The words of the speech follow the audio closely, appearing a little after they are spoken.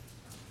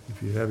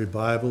If you have your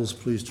Bibles,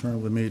 please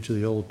turn with me to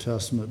the Old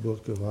Testament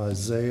book of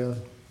Isaiah.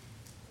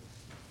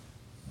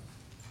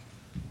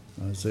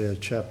 Isaiah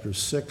chapter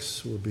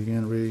 6, we'll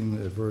begin reading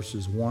at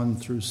verses 1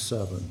 through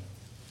 7.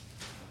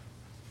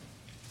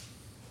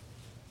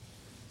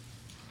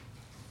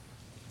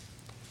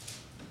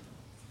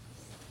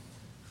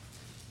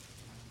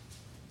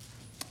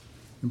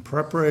 In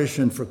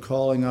preparation for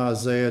calling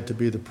Isaiah to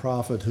be the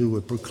prophet who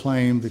would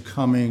proclaim the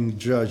coming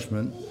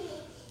judgment,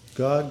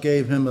 God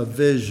gave him a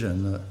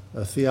vision,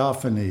 a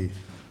theophany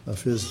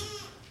of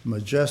his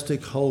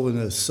majestic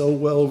holiness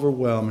so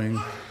overwhelming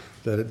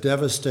that it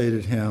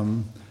devastated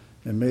him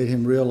and made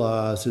him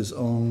realize his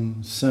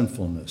own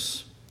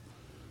sinfulness.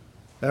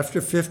 After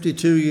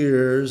 52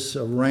 years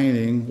of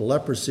reigning,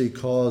 leprosy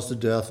caused the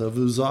death of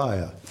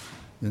Uzziah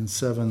in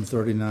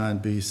 739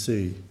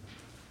 BC.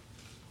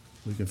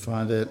 We can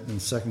find it in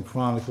 2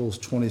 Chronicles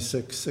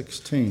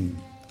 26:16.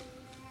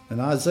 And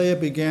Isaiah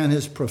began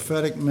his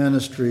prophetic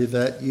ministry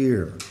that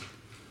year.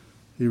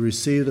 He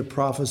received the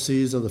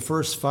prophecies of the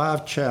first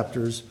 5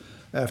 chapters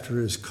after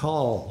his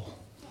call.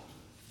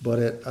 But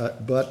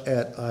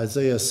at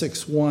Isaiah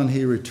 6:1,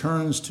 he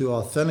returns to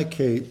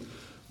authenticate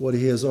what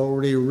he has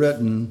already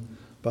written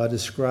by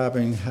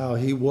describing how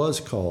he was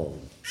called.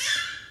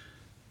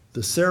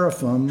 The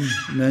seraphim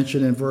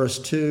mentioned in verse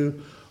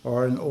 2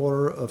 are an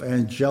order of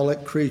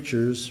angelic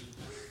creatures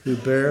who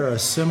bear a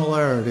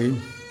similarity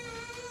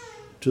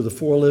to the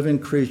 4 living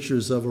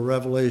creatures of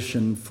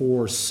Revelation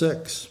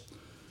 4:6,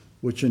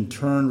 which in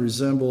turn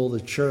resemble the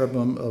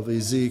cherubim of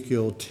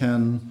Ezekiel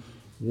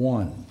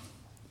 10:1.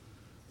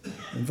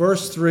 In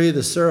verse 3,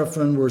 the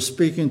seraphim were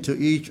speaking to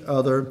each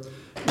other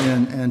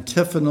in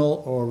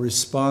antiphonal or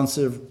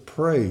responsive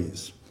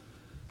praise.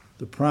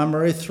 The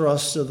primary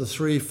thrust of the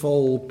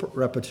threefold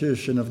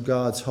repetition of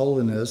God's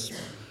holiness,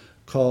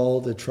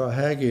 called the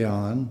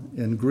trihagion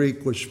in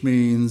Greek, which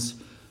means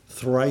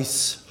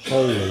thrice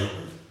holy,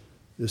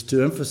 is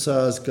to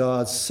emphasize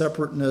God's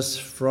separateness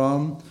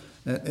from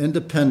and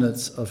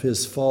independence of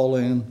his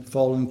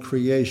fallen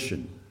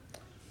creation.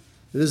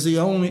 It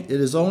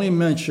is only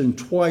mentioned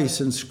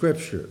twice in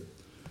Scripture,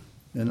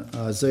 in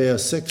Isaiah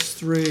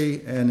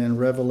 6:3 and in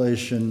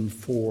Revelation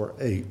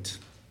 4:8.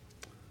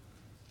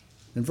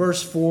 In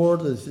verse 4,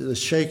 the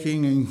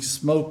shaking and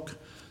smoke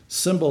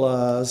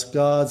symbolize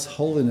God's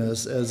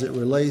holiness as it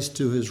relates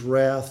to his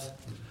wrath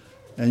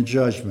and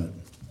judgment.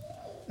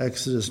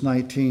 Exodus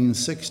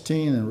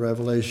 19:16 and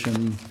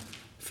Revelation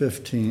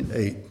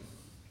 15:8.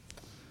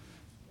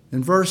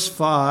 In verse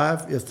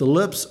 5, if the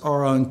lips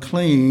are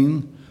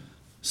unclean,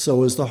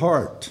 so is the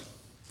heart.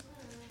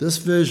 This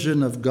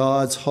vision of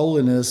God's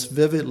holiness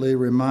vividly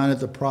reminded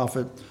the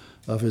prophet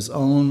of his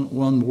own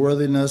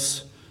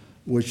unworthiness,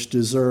 which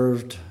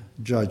deserved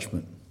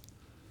judgment.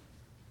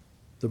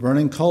 The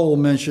burning coal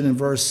mentioned in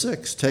verse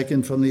 6,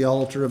 taken from the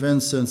altar of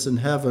incense in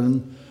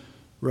heaven,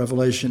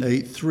 Revelation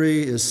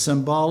 8:3, is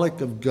symbolic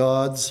of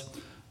God's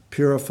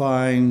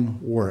purifying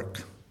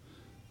work.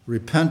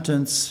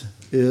 Repentance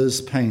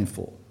is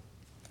painful.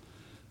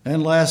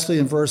 And lastly,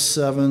 in verse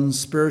 7,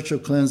 spiritual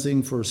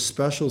cleansing for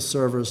special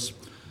service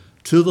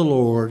to the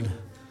Lord,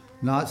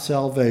 not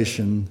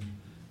salvation,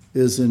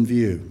 is in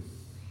view.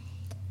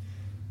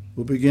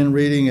 We'll begin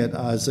reading at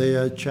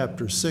Isaiah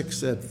chapter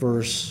 6 at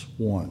verse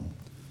 1.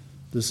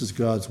 This is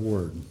God's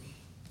word.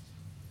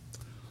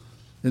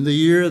 In the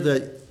year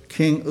that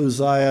King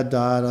Uzziah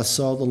died, I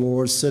saw the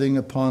Lord sitting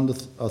upon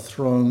a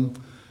throne,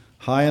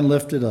 high and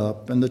lifted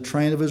up, and the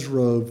train of his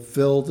robe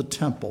filled the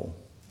temple.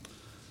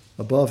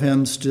 Above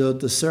him stood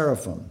the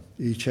seraphim.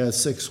 Each had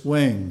 6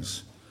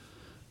 wings.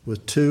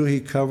 With 2 he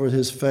covered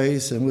his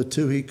face, and with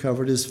 2 he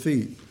covered his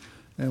feet,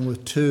 and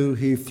with 2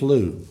 he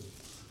flew.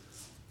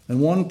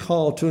 And one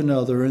called to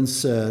another and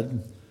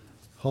said,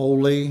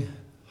 Holy,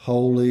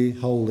 holy,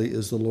 holy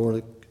is the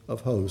Lord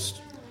of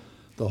hosts.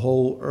 The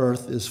whole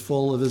earth is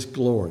full of his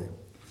glory.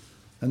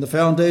 And the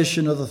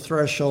foundation of the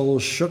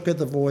threshold shook at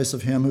the voice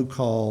of him who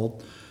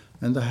called,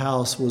 and the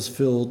house was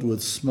filled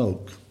with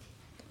smoke.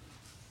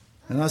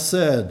 And I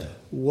said,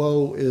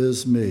 Woe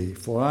is me,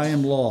 for I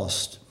am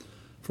lost,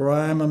 for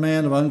I am a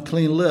man of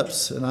unclean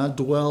lips, and I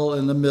dwell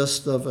in the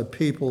midst of a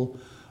people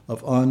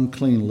of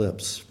unclean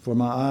lips. For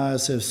my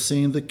eyes have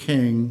seen the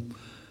King,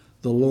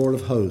 the Lord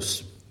of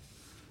hosts.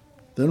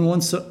 Then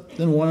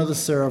one of the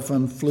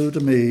seraphim flew to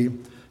me,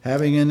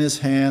 having in his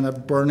hand a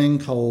burning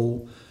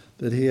coal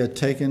that he had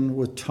taken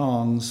with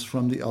tongs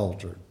from the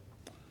altar.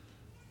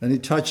 And he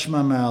touched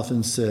my mouth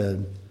and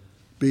said,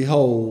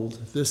 Behold,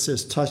 this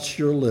has touched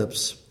your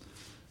lips.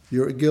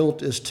 Your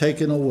guilt is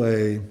taken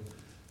away,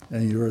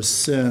 and your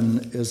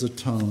sin is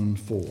atoned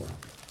for.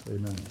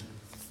 Amen.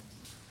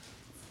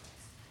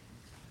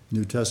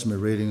 New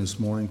Testament reading this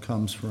morning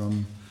comes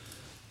from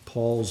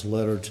Paul's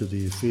letter to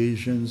the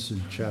Ephesians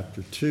in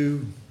chapter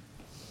 2.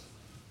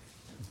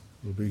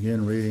 We'll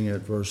begin reading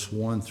at verse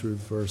 1 through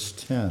verse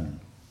 10.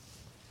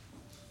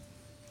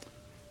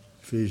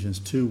 Ephesians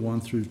 2,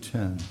 1 through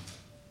 10.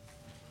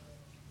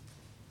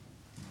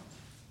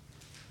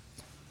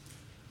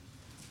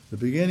 The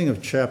beginning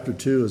of chapter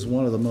 2 is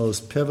one of the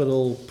most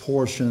pivotal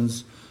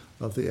portions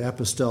of the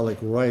apostolic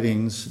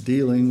writings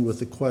dealing with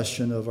the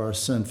question of our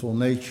sinful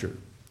nature.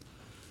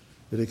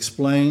 It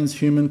explains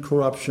human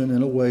corruption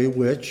in a way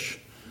which,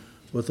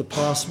 with the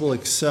possible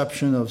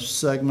exception of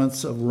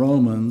segments of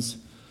Romans,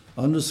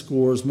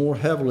 underscores more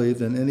heavily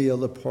than any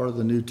other part of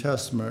the New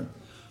Testament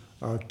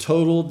our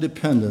total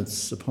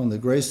dependence upon the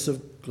grace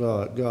of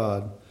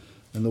God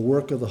and the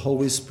work of the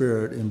Holy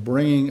Spirit in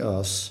bringing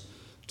us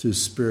to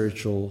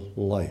spiritual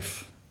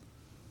life.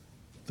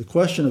 The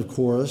question, of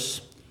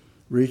course,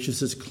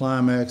 reaches its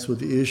climax with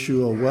the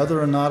issue of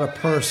whether or not a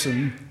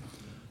person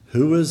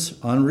who is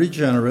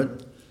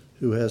unregenerate,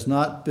 who has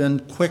not been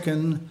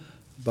quickened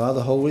by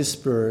the Holy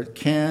Spirit,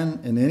 can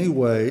in any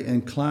way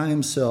incline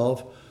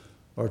himself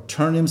or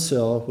turn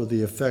himself with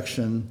the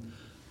affection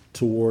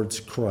towards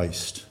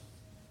Christ.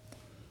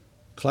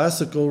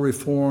 Classical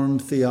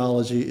Reformed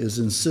theology is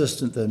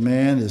insistent that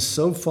man is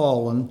so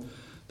fallen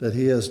that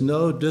he has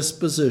no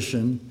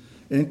disposition,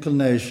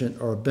 inclination,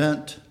 or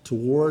bent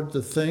toward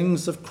the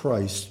things of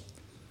Christ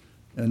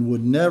and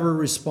would never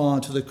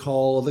respond to the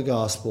call of the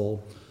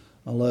gospel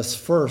unless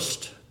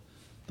first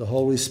the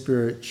Holy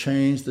Spirit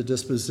changed the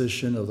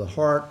disposition of the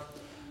heart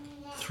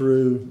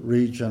through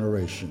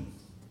regeneration.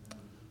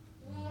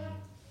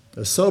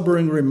 A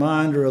sobering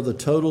reminder of the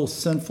total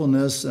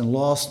sinfulness and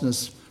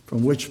lostness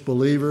from which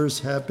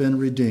believers have been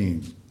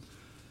redeemed.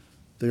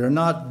 They are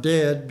not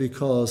dead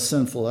because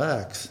sinful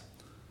acts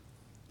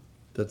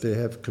that they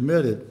have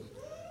committed,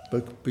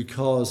 but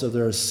because of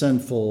their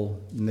sinful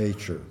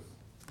nature.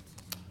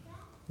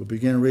 We'll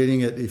begin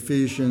reading at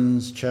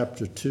Ephesians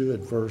chapter 2 at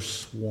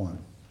verse 1.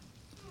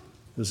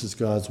 This is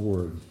God's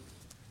word.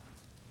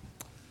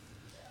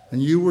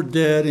 And you were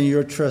dead in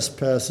your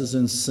trespasses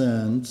and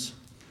sins,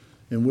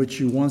 in which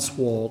you once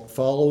walked,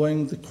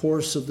 following the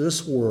course of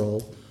this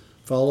world,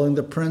 following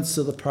the prince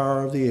of the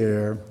power of the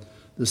air,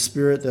 the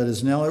spirit that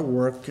is now at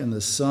work in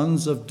the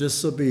sons of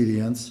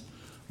disobedience,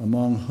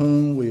 among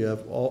whom we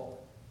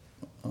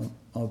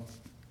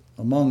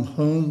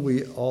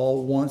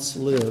all once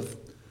lived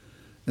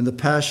in the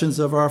passions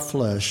of our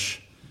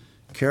flesh,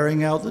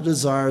 carrying out the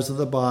desires of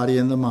the body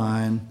and the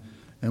mind,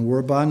 and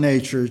were by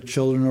nature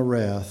children of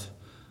wrath,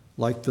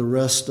 like the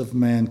rest of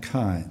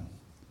mankind.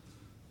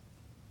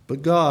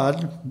 But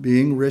God,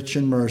 being rich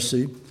in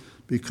mercy,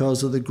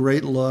 because of the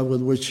great love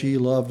with which he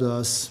loved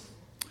us,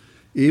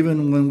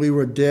 even when we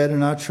were dead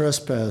in our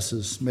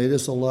trespasses, made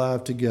us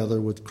alive together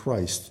with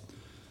Christ.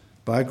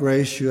 By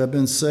grace you have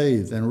been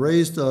saved, and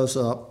raised us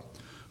up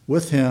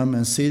with him,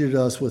 and seated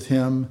us with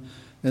him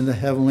in the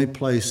heavenly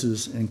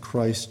places in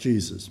Christ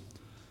Jesus,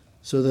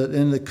 so that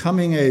in the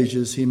coming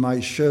ages he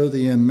might show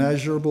the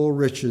immeasurable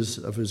riches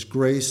of his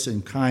grace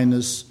and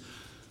kindness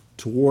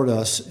toward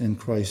us in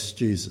Christ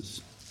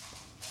Jesus.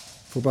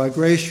 For by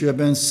grace you have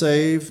been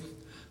saved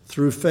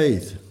through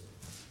faith.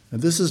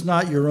 And this is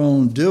not your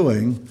own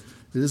doing,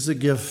 it is a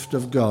gift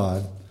of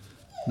God,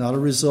 not a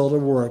result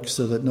of works,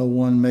 so that no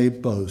one may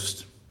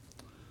boast.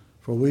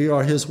 For we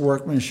are his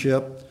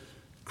workmanship,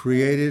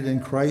 created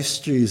in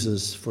Christ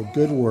Jesus for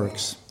good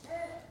works,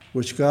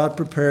 which God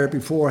prepared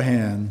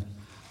beforehand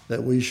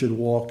that we should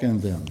walk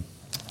in them.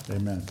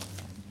 Amen.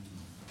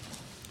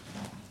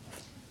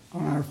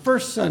 On our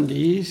first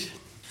Sundays,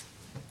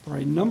 for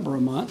a number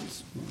of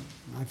months,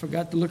 I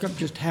forgot to look up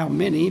just how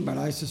many, but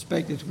I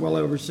suspect it's well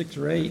over 6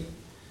 or 8,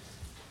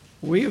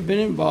 we have been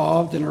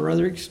involved in a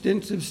rather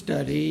extensive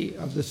study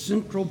of the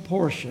central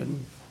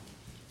portion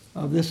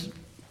of this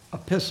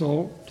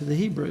epistle to the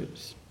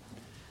Hebrews.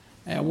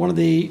 And one of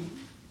the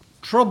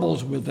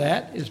troubles with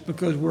that is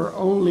because we're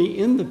only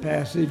in the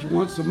passage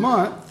once a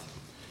month,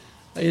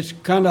 it's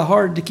kind of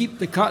hard to keep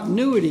the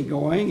continuity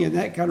going, and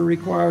that kind of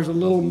requires a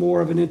little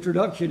more of an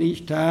introduction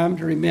each time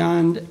to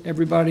remind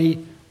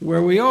everybody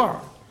where we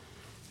are.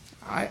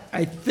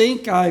 I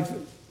think I've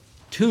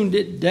tuned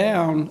it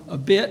down a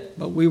bit,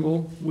 but we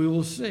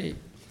will see.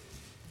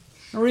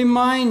 I'll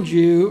remind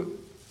you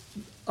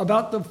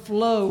about the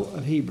flow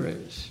of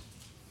Hebrews.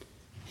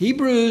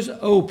 Hebrews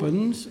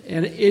opens,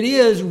 and it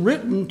is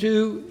written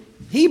to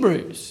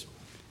Hebrews.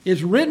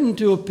 It's written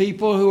to a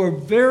people who are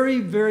very,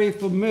 very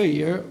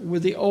familiar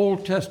with the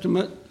Old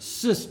Testament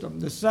system,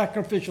 the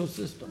sacrificial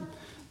system,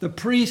 the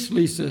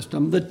priestly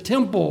system, the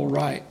temple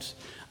rites,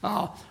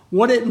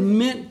 what it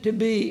meant to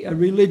be a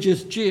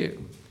religious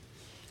Jew.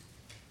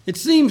 It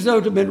seems, though,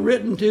 to have been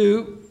written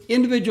to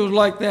individuals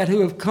like that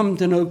who have come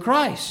to know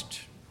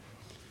Christ,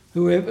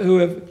 who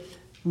have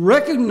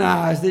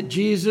recognized that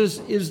Jesus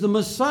is the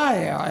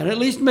Messiah, and at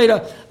least made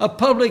a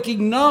public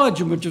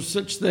acknowledgement of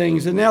such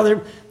things. And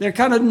now they're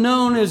kind of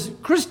known as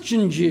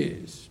Christian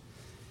Jews.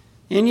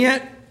 And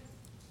yet,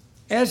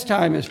 as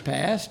time has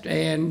passed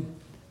and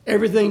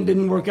everything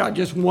didn't work out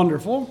just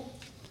wonderful,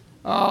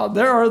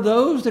 there are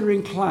those that are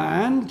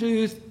inclined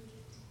to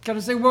kind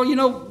of say, well, you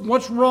know,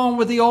 what's wrong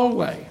with the old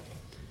way?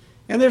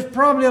 And there's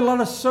probably a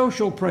lot of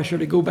social pressure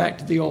to go back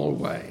to the old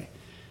way.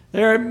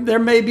 There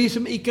may be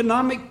some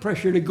economic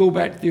pressure to go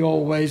back to the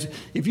old ways.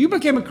 If you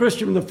became a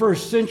Christian in the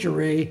first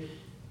century,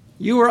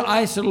 You were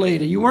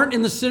isolated. You weren't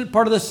in the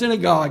part of the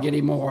synagogue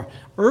anymore.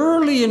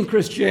 Early in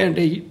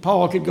Christianity,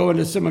 Paul could go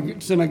into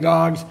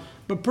synagogues,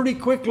 but pretty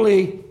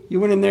quickly you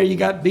went in there, you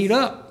got beat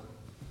up.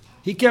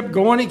 He kept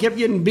going, he kept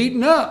getting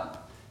beaten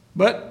up.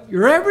 But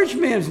your average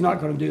man's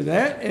not going to do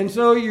that, and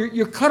so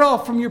you're cut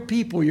off from your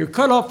people. You're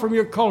cut off from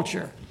your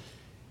culture.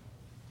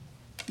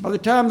 By the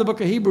time the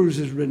book of Hebrews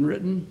has been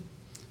written,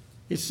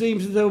 it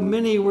seems as though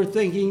many were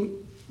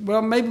thinking,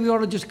 well, maybe we ought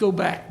to just go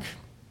back.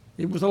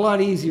 It was a lot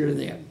easier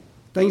then.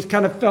 Things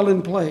kind of fell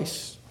in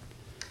place.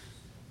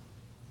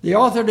 The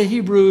author to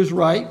Hebrews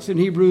writes in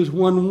Hebrews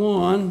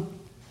 1:1,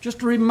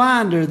 just a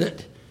reminder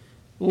that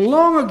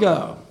long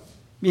ago,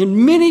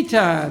 in many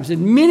times,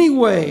 in many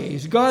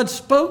ways, God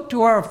spoke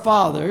to our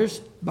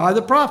fathers by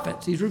the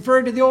prophets. He's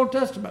referring to the Old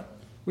Testament,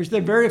 which they're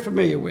very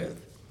familiar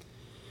with.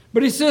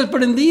 But he says,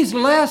 but in these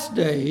last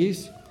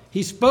days,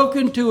 he's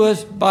spoken to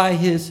us by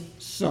his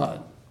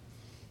Son.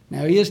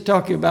 Now, he is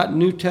talking about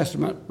New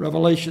Testament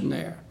revelation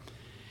there.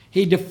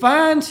 He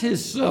defines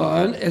his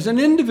Son as an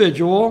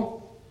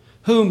individual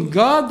whom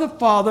God the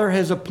Father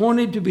has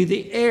appointed to be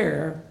the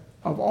heir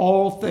of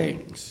all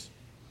things.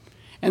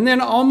 And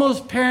then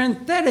almost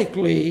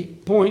parenthetically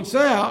points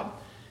out,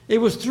 it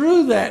was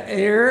through that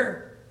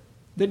heir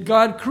that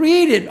God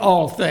created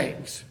all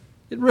things.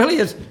 It really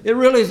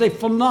is a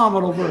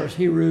phenomenal verse,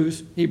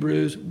 Hebrews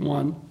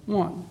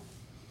 1:1.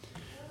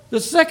 The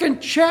second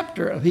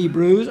chapter of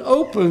Hebrews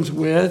opens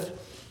with,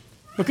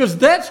 because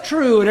that's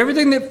true and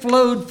everything that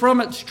flowed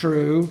from it's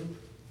true,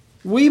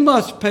 we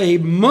must pay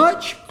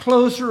much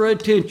closer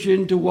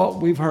attention to what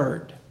we've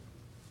heard.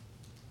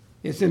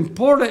 It's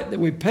important that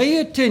we pay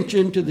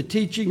attention to the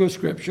teaching of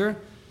Scripture,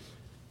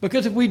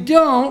 because if we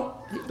don't,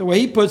 the way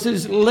he puts it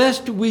is,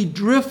 lest we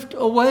drift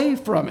away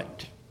from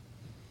it.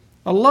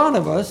 A lot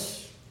of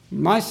us,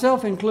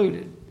 myself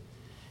included,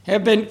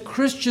 have been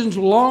Christians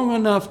long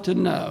enough to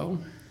know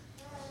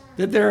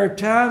that there are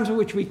times in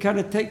which we kind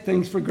of take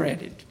things for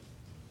granted.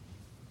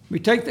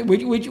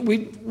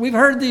 We've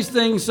heard these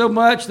things so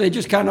much, they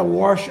just kind of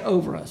wash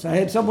over us. I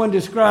had someone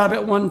describe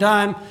it one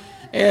time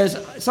as,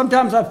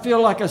 sometimes I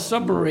feel like a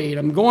submarine.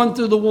 I'm going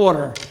through the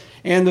water,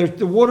 and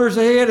the water's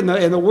ahead, and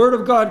the Word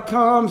of God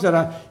comes,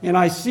 and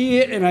I see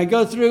it, and I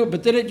go through it,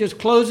 but then it just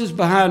closes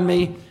behind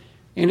me,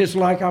 and it's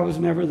like I was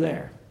never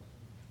there.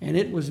 And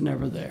it was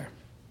never there.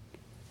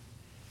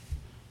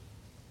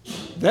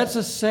 That's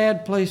a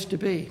sad place to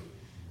be.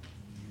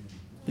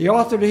 The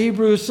author of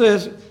Hebrews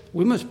says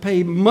we must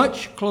pay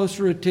much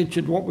closer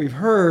attention to what we've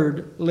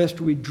heard, lest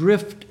we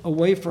drift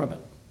away from it.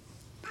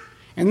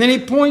 And then he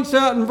points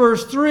out in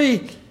verse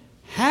 3,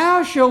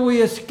 how shall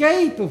we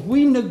escape if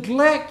we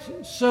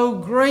neglect so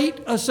great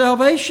a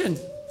salvation?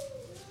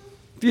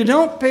 If you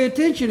don't pay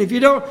attention, if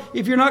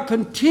you're not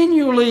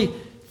continually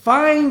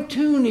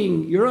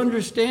fine-tuning your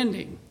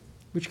understanding,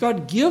 which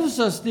God gives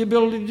us the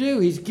ability to do.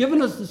 He's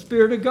given us the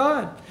Spirit of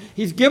God.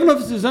 He's given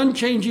us his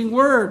unchanging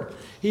word.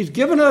 He's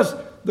given us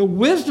the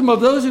wisdom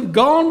of those who've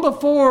gone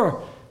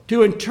before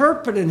to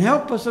interpret and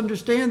help us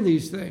understand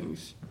these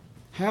things.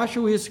 How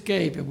shall we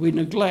escape if we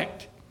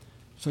neglect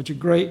such a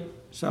great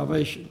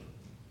salvation?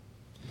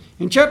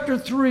 In chapter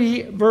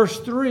 3, verse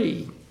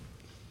 3,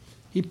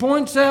 he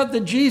points out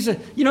that Jesus,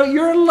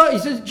 you're in love. He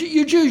says,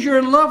 you Jews, you're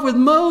in love with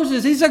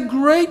Moses. He's a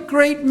great,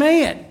 great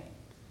man.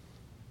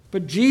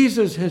 But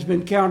Jesus has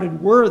been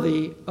counted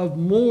worthy of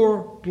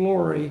more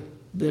glory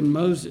than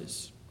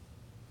Moses.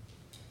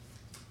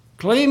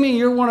 Claiming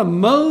you're one of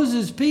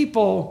Moses'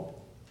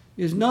 people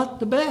is not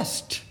the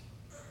best.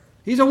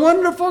 He's a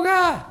wonderful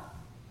guy.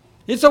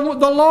 The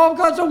law of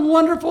God's a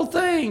wonderful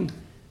thing.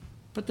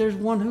 But there's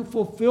one who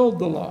fulfilled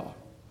the law.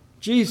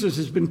 Jesus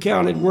has been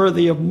counted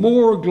worthy of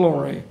more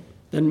glory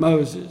than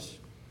Moses.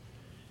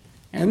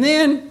 And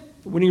then,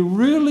 when he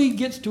really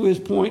gets to his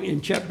point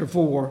in chapter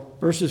 4,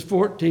 verses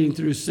 14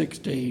 through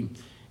 16,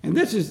 and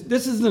this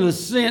is in a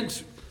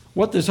sense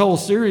what this whole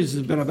series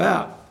has been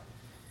about.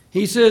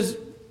 He says,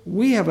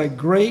 we have a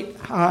great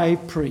high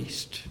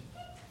priest.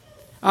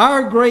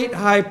 Our great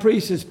high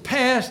priest has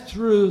passed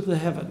through the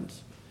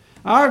heavens.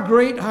 Our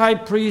great high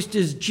priest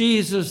is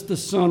Jesus, the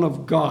Son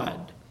of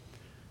God.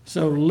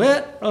 So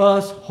let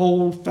us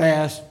hold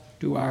fast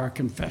to our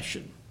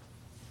confession.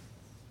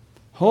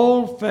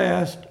 Hold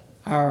fast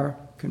our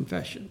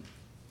confession.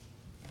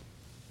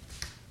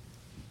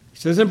 He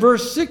says in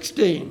verse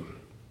 16,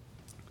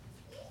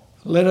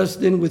 let us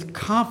then with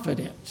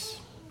confidence,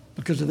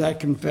 because of that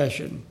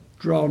confession,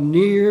 draw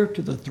near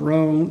to the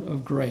throne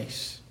of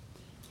grace.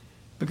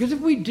 Because if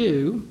we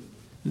do,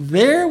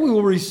 there we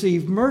will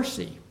receive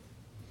mercy,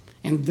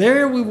 and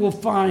there we will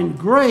find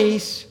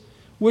grace,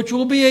 which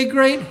will be a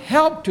great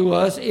help to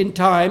us in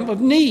time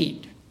of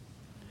need.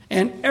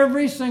 And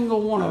every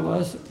single one of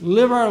us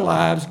live our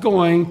lives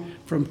going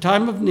from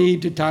time of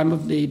need to time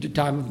of need to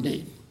time of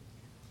need.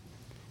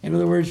 In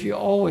other words, you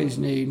always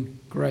need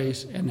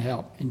grace and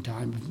help in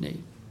time of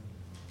need.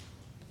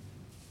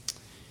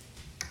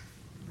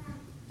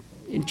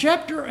 In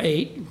chapter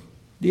 8,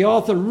 the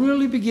author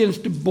really begins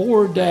to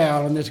bore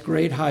down on this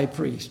great high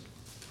priest.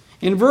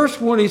 In verse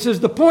 1, he says,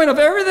 the point of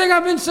everything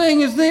I've been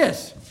saying is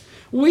this.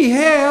 We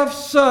have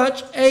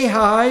such a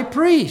high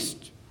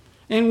priest.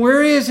 And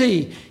where is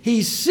he?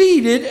 He's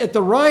seated at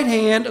the right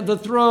hand of the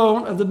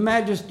throne of the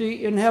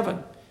majesty in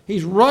heaven.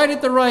 He's right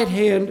at the right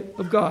hand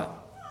of God.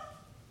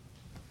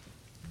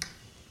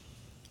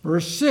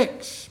 Verse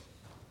 6.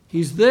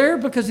 He's there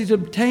because he's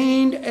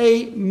obtained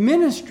a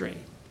ministry.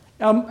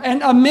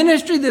 And a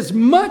ministry that's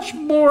much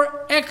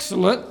more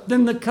excellent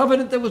than the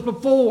covenant that was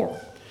before.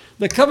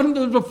 The covenant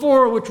that was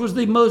before, which was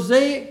the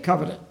Mosaic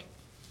covenant.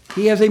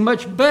 He has a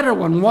much better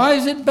one. Why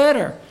is it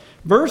better?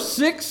 Verse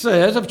 6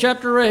 says of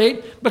chapter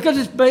 8, because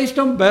it's based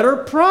on better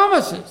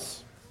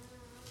promises.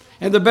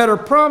 And the better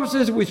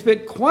promises, we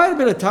spent quite a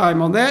bit of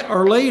time on that,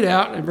 are laid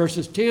out in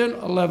verses 10,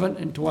 11,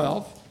 and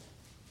 12.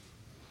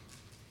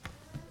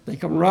 They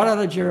come right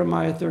out of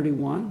Jeremiah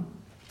 31.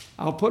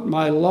 I'll put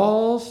my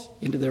laws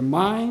into their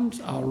minds.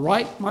 I'll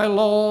write my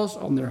laws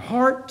on their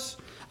hearts.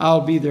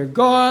 I'll be their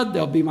God.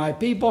 They'll be my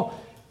people.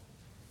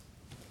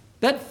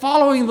 That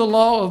following the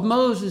law of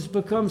Moses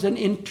becomes an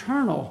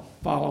internal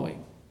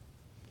following.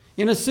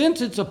 In a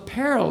sense, it's a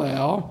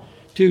parallel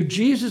to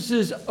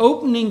Jesus'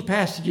 opening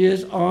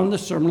passages on the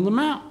Sermon on the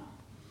Mount.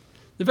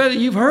 The fact that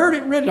you've heard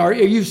it written, or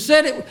you've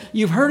said it,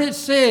 you've heard it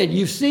said,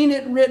 you've seen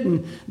it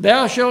written,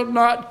 thou shalt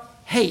not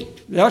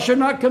hate, thou shalt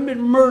not commit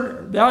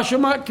murder, thou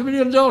shalt not commit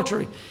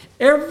adultery.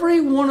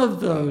 Every one of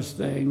those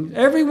things,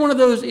 every one of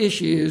those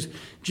issues,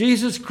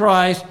 Jesus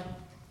Christ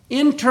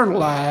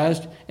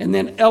internalized and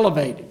then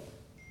elevated.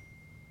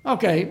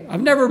 Okay,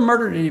 I've never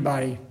murdered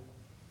anybody.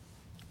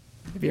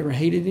 Have you ever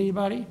hated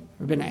anybody?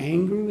 Or been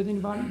angry with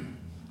anybody?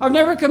 I've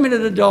never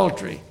committed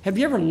adultery. Have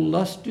you ever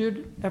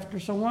lusted after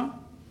someone?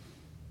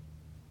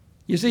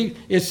 You see,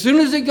 as soon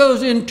as it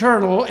goes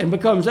internal and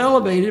becomes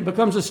elevated, it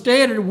becomes a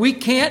standard we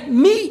can't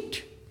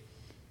meet.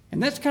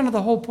 And that's kind of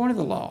the whole point of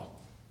the law.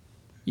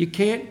 You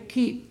can't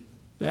keep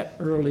that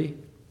early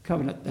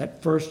covenant,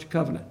 that first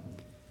covenant.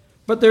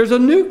 But there's a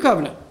new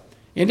covenant,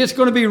 and it's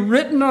going to be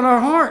written on our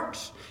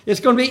hearts. It's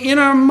going to be in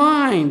our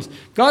minds.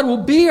 God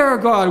will be our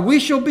God. We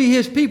shall be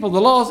his people. The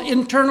law is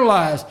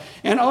internalized.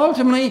 And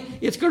ultimately,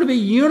 it's going to be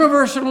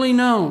universally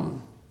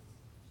known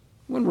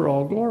when we're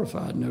all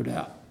glorified, no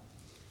doubt.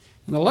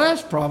 And the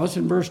last promise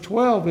in verse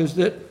 12 is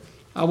that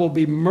I will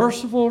be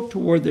merciful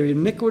toward their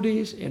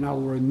iniquities, and I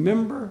will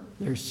remember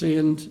their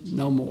sins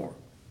no more.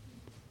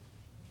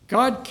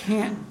 God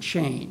can't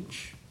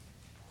change.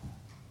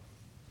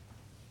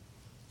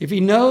 If he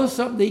knows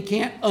something, he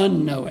can't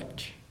unknow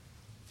it.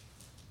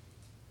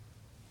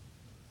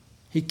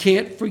 He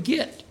can't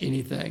forget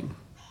anything.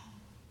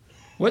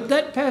 What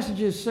that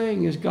passage is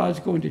saying is God's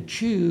going to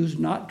choose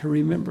not to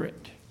remember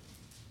it.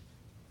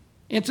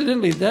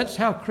 Incidentally, that's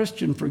how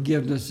Christian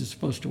forgiveness is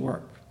supposed to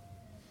work.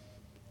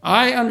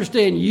 I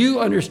understand,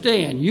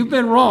 you've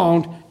been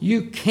wronged,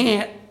 you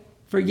can't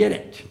forget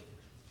it.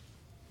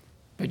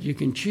 But you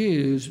can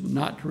choose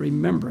not to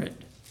remember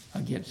it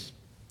against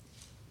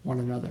one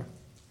another.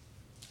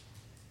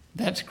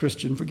 That's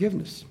Christian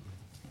forgiveness.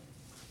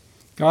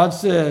 God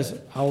says,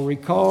 I will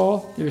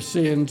recall their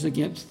sins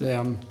against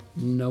them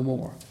no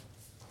more.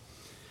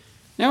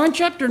 Now in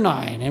chapter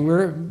 9, and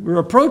we're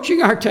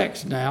approaching our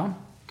text now,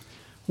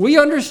 we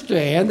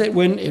understand that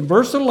when, in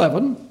verse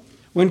 11,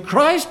 when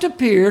Christ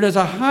appeared as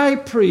a high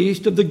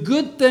priest of the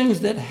good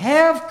things that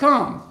have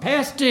come,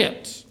 past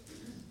tense.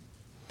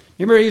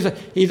 Remember,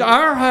 he's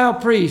our high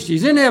priest.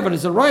 He's in heaven.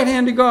 It's the right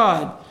hand of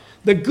God.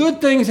 The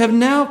good things have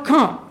now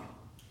come.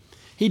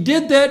 He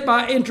did that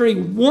by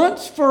entering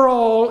once for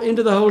all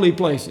into the holy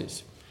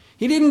places.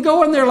 He didn't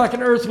go in there like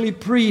an earthly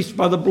priest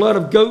by the blood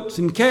of goats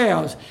and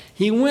cows.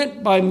 He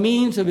went by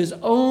means of his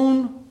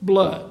own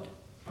blood.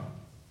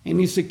 And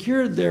he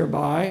secured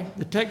thereby,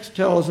 the text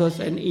tells us,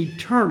 an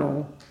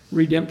eternal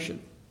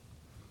redemption.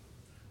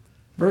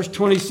 Verse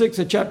 26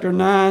 of chapter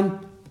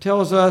 9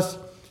 tells us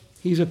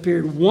he's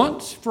appeared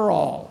once for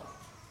all.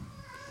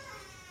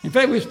 In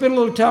fact, we spent a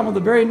little time on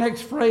the very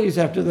next phrase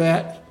after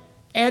that,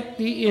 at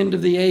the end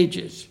of the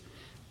ages.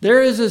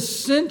 There is a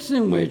sense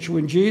in which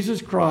when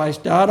Jesus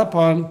Christ died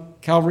upon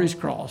Calvary's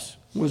cross,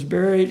 was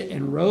buried,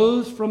 and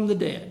rose from the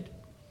dead,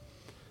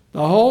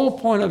 the whole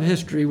point of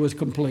history was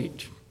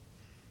complete.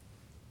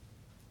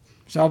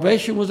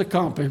 Salvation was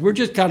accomplished. We're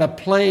just kind of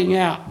playing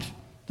out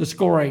the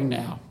scoring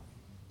now.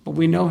 But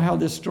we know how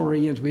this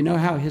story ends. We know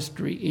how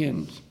history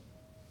ends.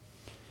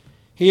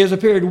 He has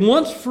appeared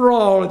once for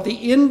all at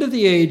the end of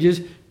the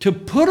ages to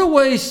put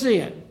away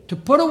sin, to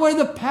put away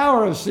the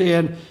power of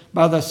sin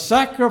by the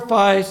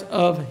sacrifice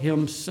of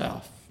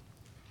himself.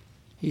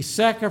 He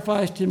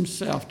sacrificed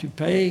himself to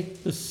pay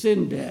the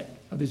sin debt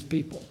of his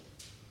people.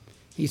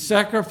 He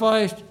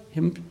sacrificed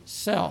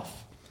himself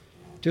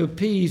to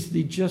appease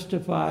the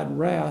justified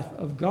wrath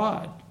of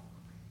God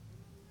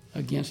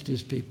against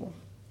his people.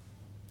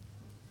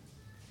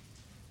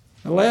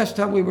 The last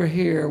time we were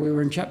here, we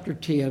were in chapter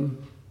 10.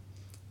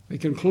 We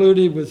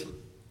concluded with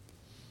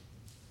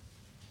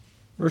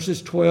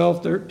verses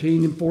 12,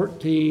 13, and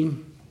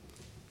 14,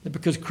 that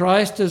because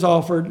Christ has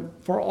offered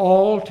for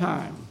all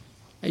time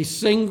a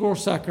single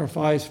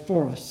sacrifice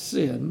for us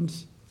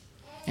sins,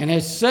 and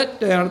has sat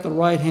down at the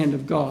right hand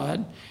of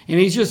God. And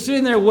he's just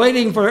sitting there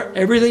waiting for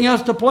everything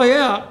else to play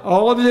out.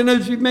 All of his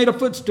enemies he's made a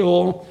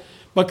footstool,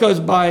 because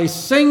by a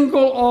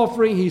single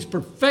offering he's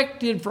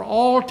perfected for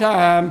all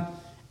time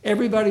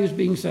everybody who's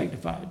being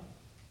sanctified.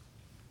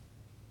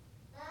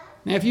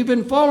 Now, if you've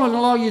been following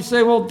along, you'd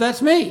say, well,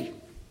 that's me.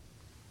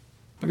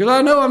 Because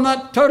I know I'm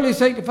not totally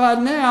sanctified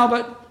now,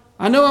 but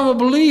I know I'm a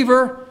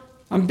believer.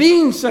 I'm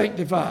being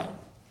sanctified.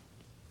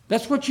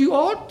 That's what you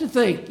ought to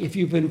think if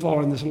you've been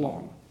following this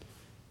along.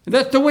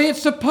 That's the way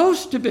it's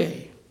supposed to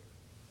be.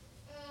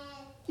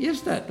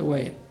 Is that the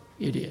way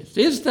it is?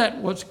 Is that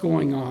what's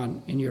going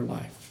on in your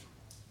life?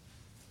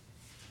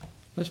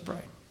 Let's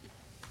pray.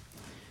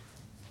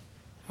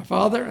 Our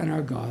Father and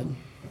our God,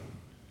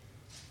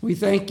 we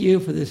thank you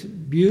for this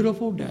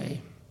beautiful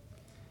day,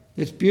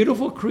 this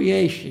beautiful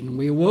creation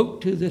we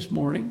awoke to this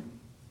morning,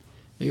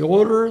 the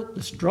order,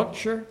 the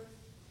structure,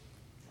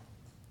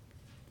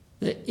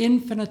 the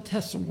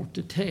infinitesimal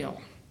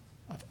detail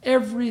of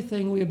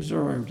everything we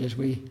observed as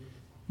we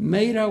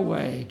made our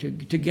way to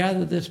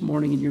gather this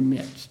morning in your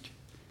midst.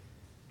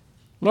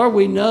 Lord,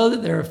 we know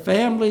that there are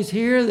families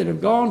here that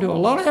have gone to a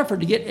lot of effort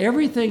to get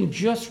everything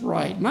just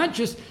right, not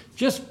just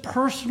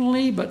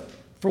personally, but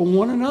for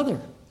one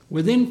another,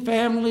 within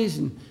families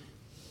and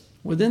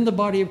within the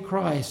body of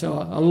Christ. So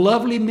a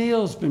lovely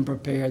meal's been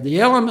prepared.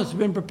 The elements have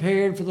been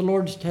prepared for the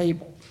Lord's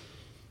table.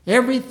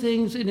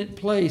 Everything's in its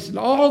place. And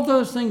all of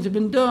those things have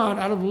been done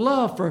out of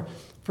love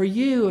for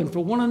you and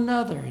for one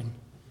another and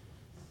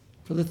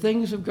for the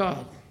things of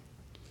God.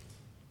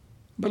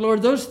 But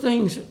Lord, those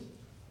things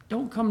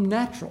don't come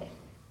natural.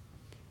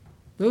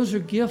 Those are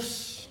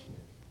gifts.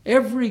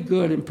 Every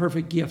good and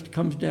perfect gift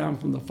comes down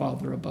from the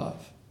Father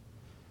above.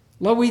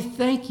 Lord, we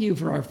thank you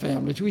for our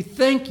families. We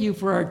thank you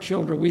for our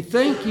children. We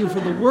thank you for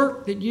the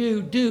work that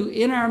you do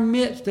in our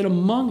midst and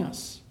among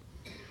us.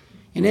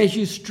 And as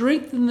you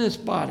strengthen this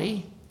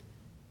body,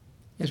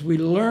 as we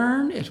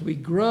learn, as we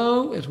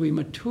grow, as we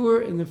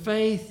mature in the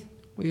faith,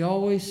 we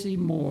always see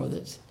more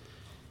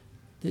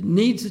that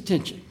needs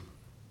attention.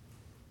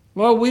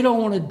 Lord, we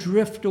don't want to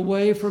drift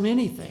away from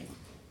anything.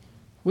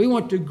 We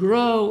want to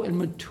grow and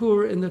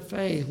mature in the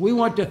faith. We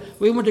want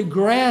to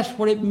grasp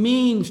what it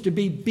means to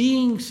be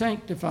being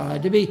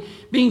sanctified, to be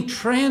being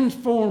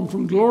transformed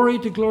from glory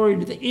to glory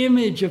to the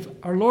image of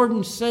our Lord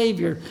and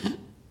Savior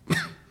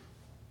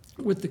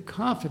with the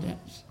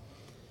confidence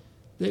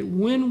that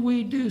when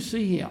we do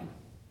see him,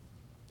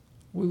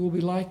 we will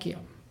be like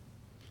him.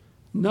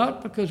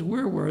 Not because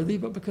we're worthy,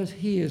 but because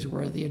he is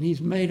worthy, and he's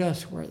made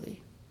us worthy.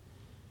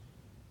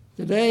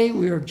 Today,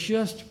 we are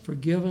just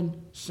forgiven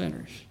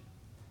sinners.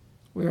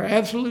 We are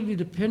absolutely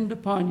dependent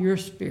upon your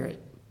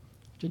Spirit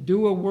to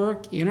do a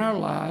work in our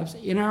lives,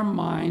 in our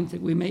minds,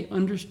 that we may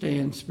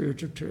understand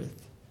spiritual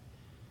truth.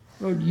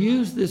 Lord,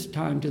 use this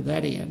time to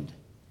that end.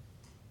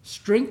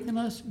 Strengthen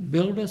us,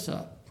 build us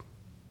up.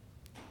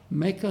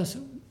 Make us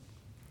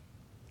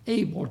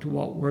able to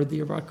walk worthy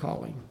of our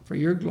calling for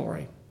your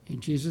glory.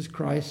 In Jesus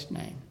Christ's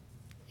name,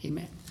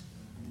 amen.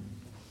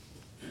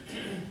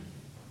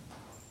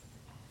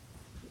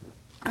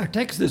 Our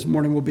text this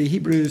morning will be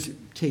Hebrews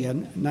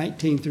 10,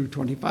 19 through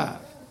 25.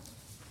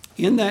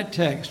 In that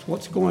text,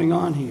 what's going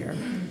on here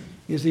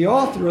is the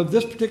author of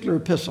this particular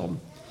epistle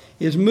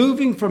is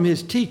moving from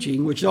his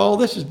teaching, which all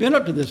this has been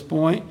up to this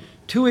point,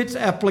 to its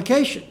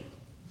application.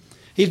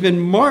 He's been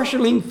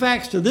marshaling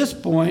facts to this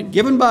point,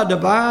 given by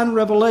divine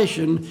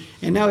revelation,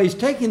 and now he's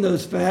taking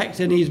those facts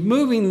and he's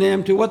moving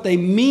them to what they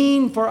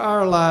mean for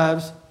our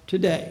lives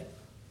today.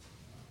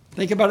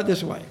 Think about it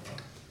this way.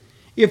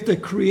 If the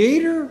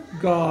Creator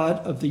God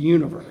of the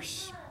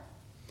universe,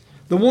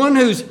 the one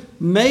who's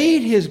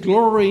made his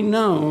glory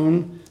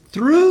known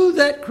through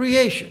that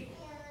creation,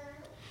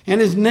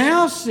 and has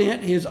now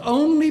sent his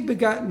only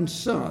begotten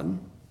Son,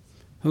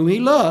 whom he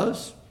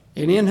loves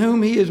and in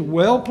whom he is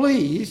well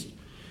pleased,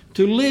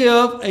 to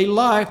live a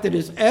life that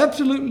is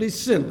absolutely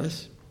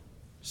sinless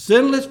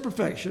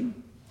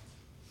perfection,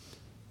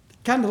 the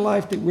kind of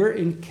life that we're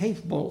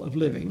incapable of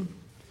living,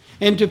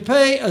 and to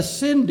pay a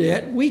sin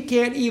debt we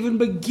can't even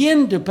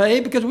begin to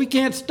pay because we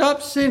can't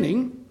stop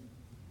sinning,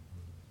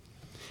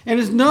 and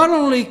has not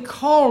only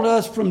called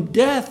us from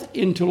death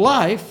into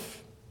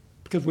life,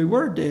 because we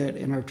were dead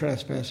in our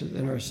trespasses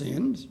and our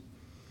sins,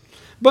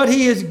 but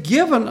he has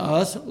given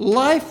us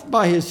life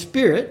by his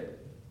Spirit.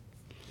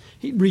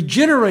 He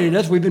regenerated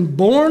us. We've been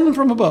born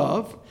from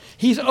above.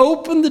 He's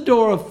opened the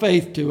door of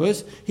faith to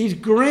us. He's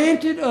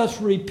granted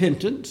us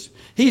repentance.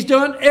 He's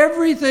done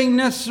everything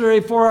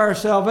necessary for our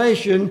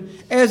salvation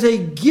as a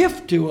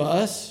gift to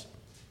us.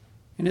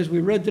 And as we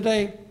read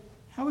today,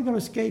 how are we going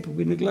to escape if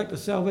we neglect a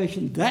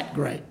salvation that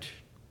great?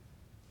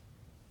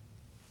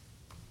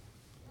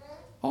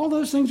 All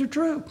those things are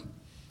true.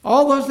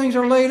 All those things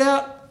are laid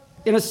out,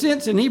 in a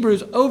sense, in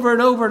Hebrews over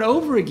and over and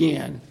over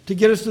again to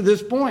get us to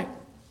this point.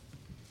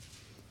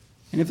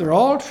 And if they're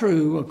all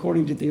true,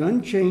 according to the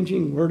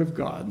unchanging Word of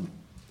God,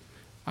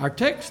 our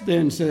text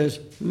then says,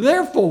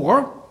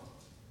 therefore,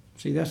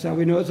 see, that's how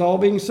we know it's all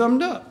being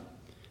summed up.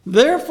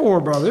 Therefore,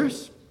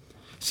 brothers,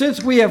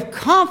 Since we have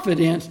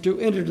confidence to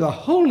enter the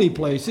holy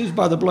places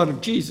by the blood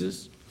of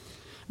Jesus,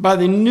 by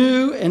the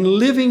new and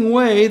living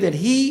way that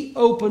he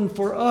opened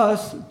for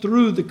us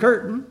through the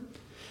curtain,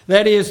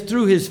 that is,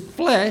 through his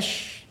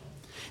flesh,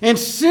 and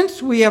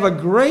since we have a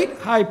great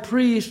high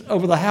priest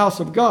over the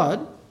house of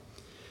God,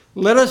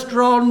 let us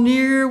draw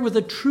near with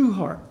a true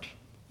heart,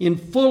 in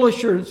full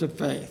assurance of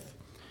faith,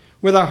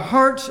 with our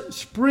hearts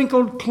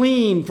sprinkled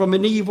clean from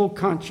an evil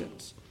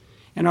conscience,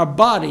 and our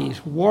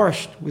bodies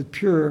washed with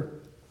pure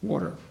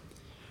water.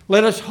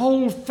 Let us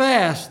hold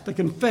fast the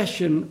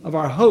confession of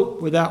our hope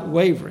without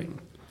wavering,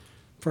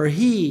 for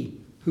he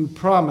who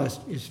promised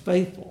is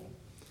faithful.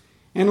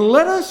 And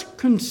let us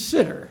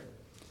consider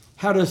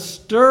how to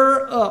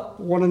stir up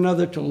one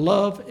another to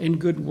love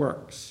and good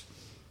works,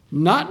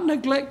 not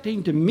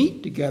neglecting to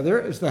meet together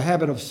as the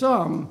habit of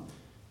some,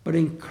 but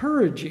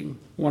encouraging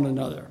one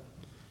another,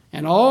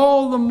 and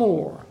all the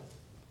more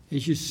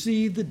as you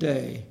see the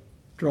day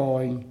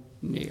drawing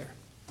near.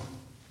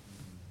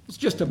 It's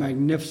just a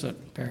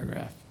magnificent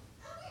paragraph.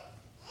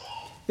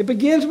 It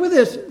begins with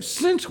this: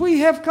 since we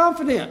have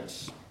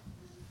confidence.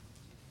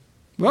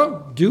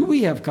 Well, do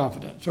we have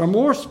confidence? Or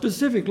more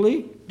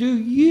specifically, do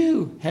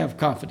you have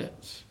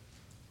confidence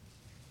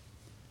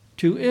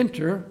to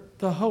enter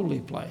the holy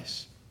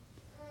place?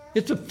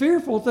 It's a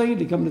fearful thing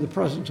to come to the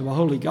presence of a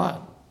holy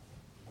God.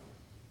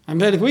 I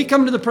mean, if you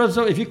come into the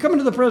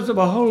presence of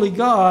a holy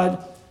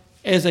God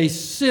as a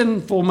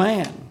sinful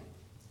man,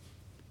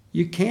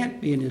 you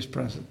can't be in his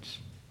presence.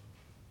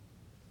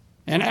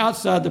 And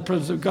outside the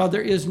presence of God,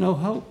 there is no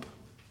hope.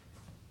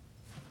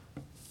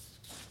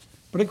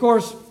 But of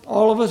course,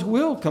 all of us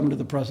will come to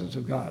the presence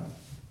of God.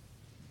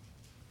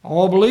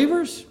 All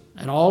believers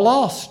and all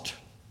lost.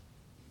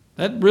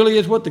 That really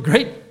is what the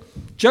great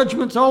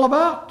judgment's all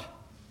about.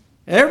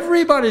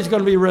 Everybody's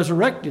going to be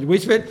resurrected. We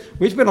spent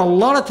a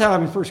lot of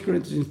time in 1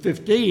 Corinthians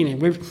 15,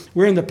 and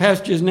we're in the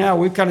passages now.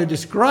 We've kind of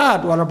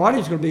described what our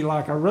body's going to be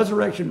like, our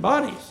resurrection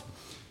bodies.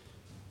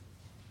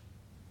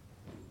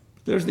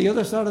 There's the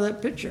other side of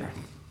that picture.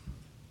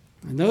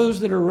 And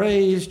those that are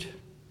raised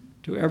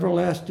to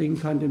everlasting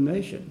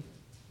condemnation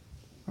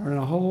are in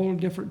a whole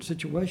different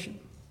situation.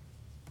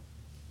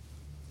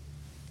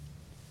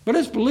 But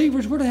as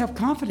believers, we're to have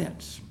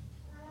confidence.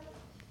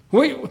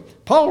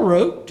 Paul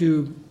wrote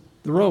to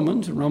the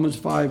Romans in Romans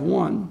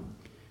 5:1,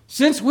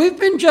 since we've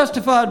been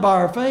justified by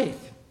our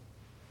faith,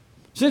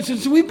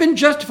 since we've been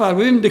justified,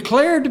 we've been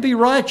declared to be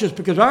righteous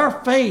because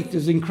our faith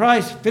is in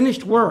Christ's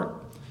finished work,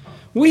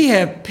 we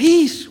have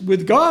peace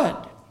with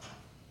God.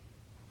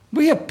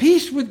 We have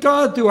peace with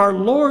God through our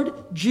Lord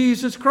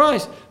Jesus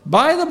Christ.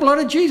 By the blood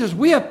of Jesus,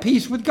 we have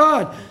peace with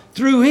God.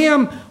 Through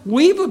him,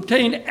 we've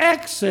obtained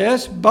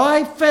access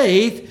by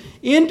faith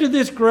into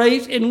this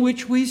grace in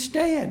which we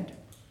stand.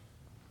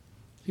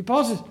 See,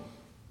 Paul says,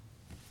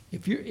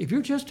 if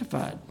you're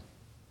justified,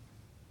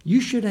 you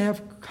should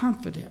have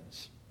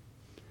confidence.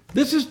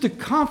 This is the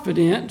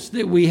confidence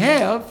that we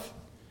have,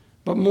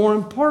 but more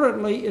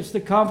importantly, it's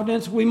the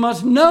confidence we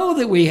must know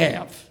that we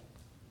have.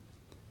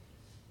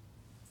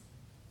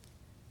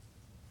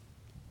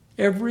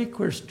 Every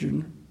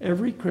Christian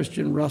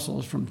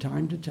wrestles from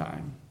time to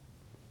time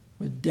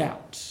with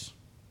doubts.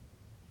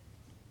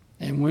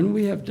 And when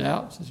we have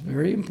doubts, it's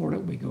very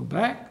important we go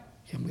back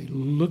and we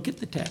look at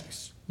the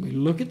text. We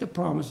look at the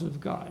promises of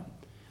God.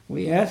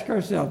 We ask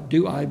ourselves,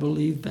 do I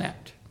believe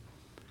that?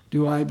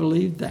 Do I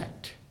believe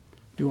that?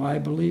 Do I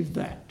believe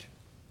that?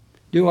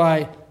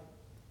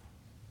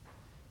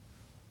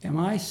 Am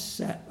I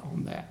set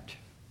on that?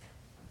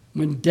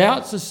 When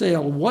doubts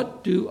assail,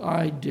 what do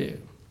I do?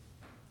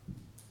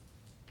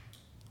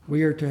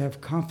 We are to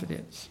have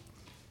confidence.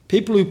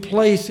 People who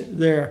place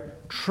their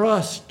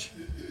trust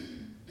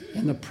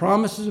in the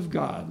promises of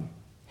God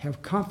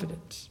have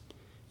confidence.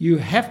 You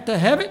have to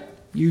have it.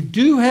 You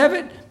do have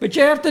it, but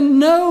you have to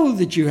know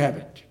that you have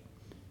it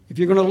if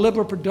you're going to live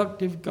a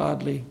productive,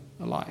 godly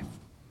life.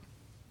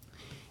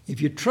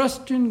 If you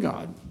trust in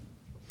God,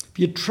 if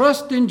you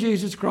trust in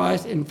Jesus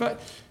Christ, in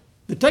fact,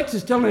 the text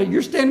is telling you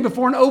you're standing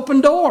before an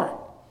open door.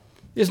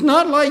 It's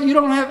not like you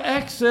don't have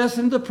access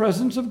into the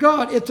presence of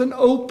God. It's an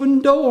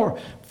open door,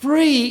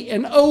 free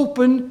and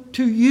open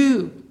to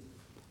you.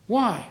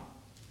 Why?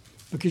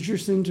 Because your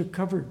sins are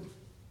covered.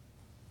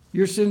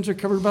 Your sins are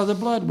covered by the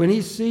blood. When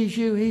he sees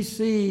you, he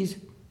sees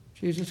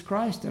Jesus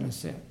Christ in a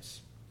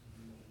sense.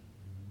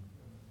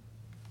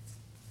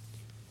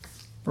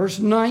 Verse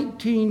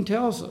 19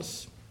 tells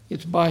us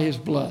it's by his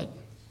blood.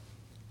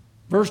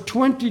 Verse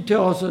 20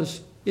 tells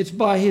us it's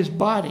by his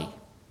body.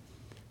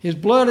 His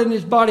blood and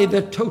his body,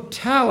 the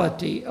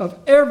totality of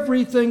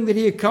everything that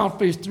he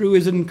accomplished through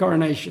his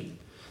incarnation,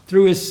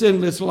 through his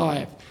sinless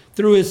life,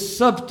 through his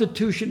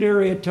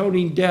substitutionary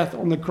atoning death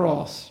on the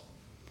cross.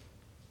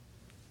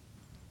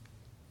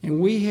 And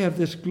we have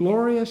this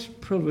glorious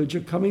privilege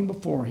of coming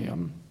before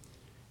him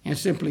and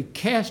simply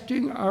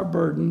casting our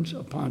burdens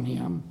upon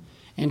him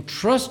and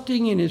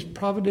trusting in his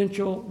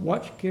providential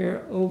watch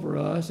care over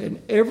us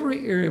in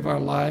every area of our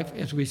life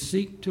as we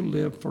seek to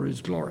live for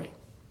his glory.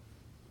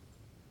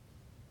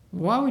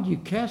 Why would you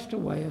cast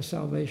away a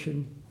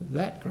salvation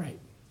that great?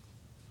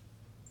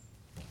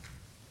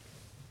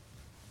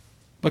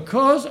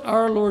 Because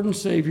our Lord and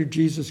Savior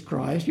Jesus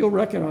Christ, you'll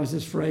recognize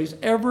this phrase,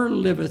 ever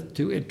liveth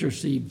to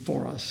intercede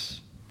for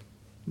us.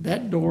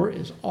 That door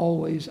is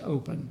always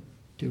open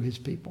to his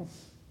people.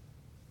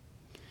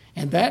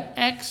 And that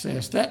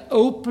access, that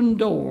open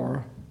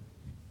door,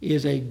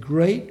 is a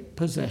great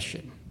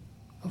possession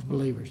of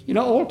believers. You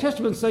know, Old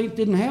Testament saints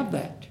didn't have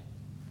that.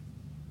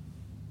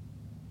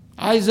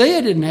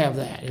 Isaiah didn't have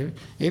that.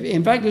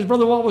 In fact, as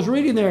Brother Walt was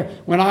reading there,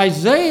 when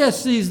Isaiah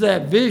sees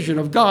that vision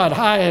of God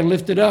high and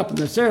lifted up and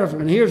the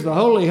seraphim, and here's the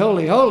Holy,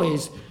 Holy,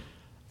 Holies,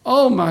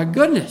 oh my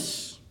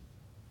goodness,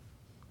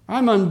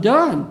 I'm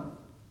undone.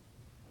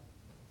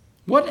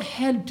 What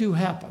had to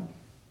happen?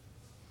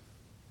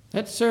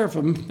 That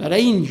seraphim, that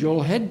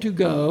angel, had to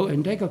go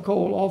and take a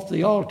coal off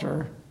the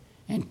altar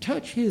and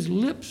touch his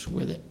lips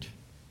with it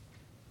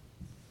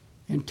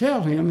and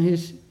tell him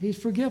he's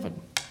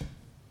forgiven.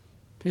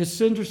 His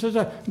sins are set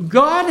aside.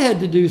 God had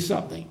to do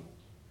something.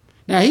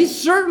 Now, he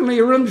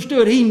certainly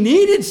understood he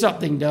needed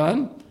something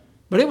done,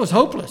 but it was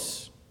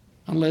hopeless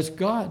unless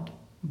God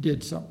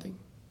did something.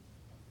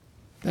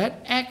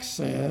 That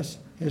access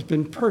has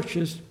been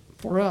purchased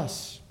for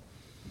us.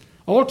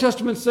 Old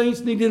Testament saints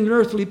needed an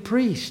earthly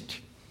priest.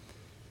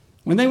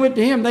 When they went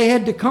to him, they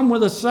had to come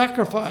with a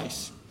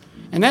sacrifice.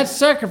 And that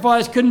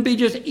sacrifice couldn't be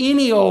just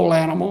any old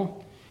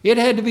animal. It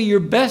had to be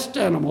your best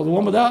animal, the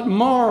one without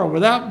mar,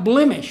 without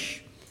blemish.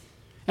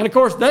 And of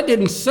course, that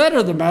didn't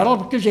settle the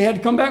matter because you had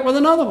to come back with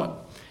another one,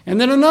 and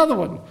then another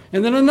one,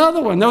 and then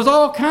another one. There was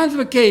all kinds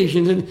of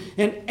occasions,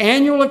 and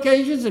annual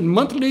occasions, and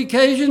monthly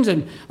occasions,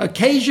 and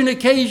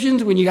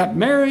occasions when you got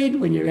married,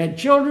 when you had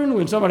children,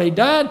 when somebody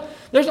died.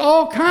 There's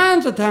all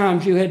kinds of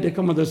times you had to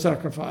come with a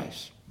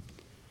sacrifice.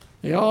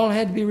 They all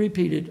had to be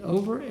repeated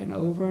over and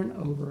over and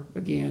over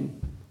again,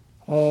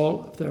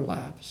 all of their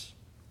lives.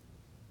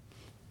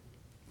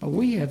 But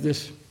we have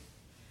this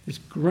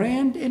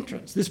grand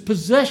entrance, this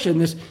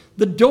possession,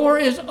 the door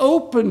is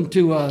open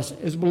to us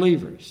as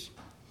believers.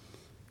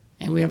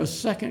 And we have a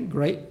second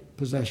great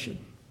possession.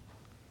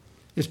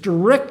 It's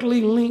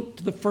directly linked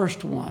to the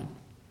first one.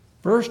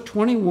 Verse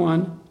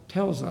 21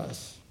 tells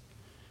us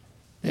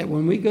that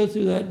when we go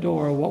through that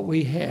door, what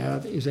we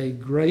have is a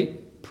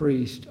great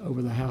priest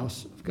over the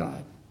house of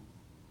God.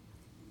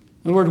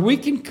 In other words, we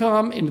can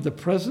come into the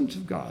presence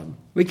of God.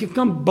 We can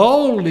come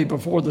boldly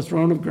before the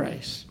throne of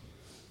grace.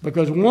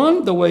 Because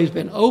one, the way has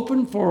been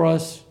opened for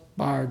us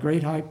by our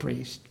great high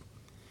priest.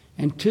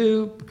 And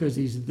two, because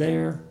he's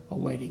there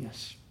awaiting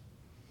us.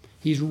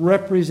 He's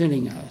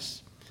representing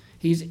us.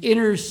 He's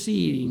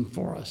interceding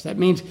for us. That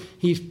means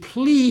he's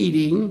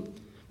pleading,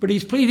 but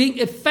he's pleading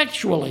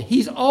effectually.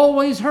 He's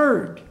always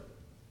heard.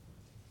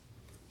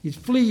 He's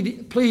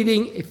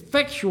pleading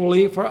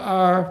effectually for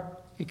our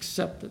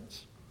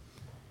acceptance.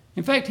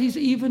 In fact, he's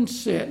even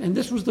sent, and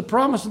this was the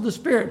promise of the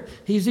Spirit,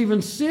 he's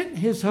even sent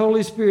his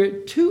Holy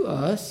Spirit to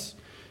us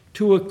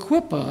to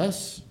equip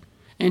us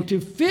and to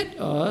fit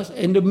us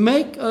and to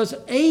make us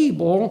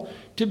able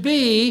to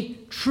be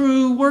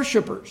true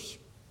worshipers,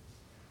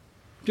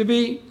 to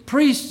be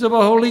priests of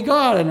a holy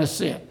God in a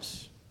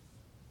sense,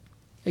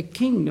 a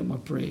kingdom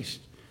of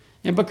priests.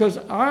 And because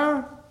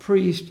our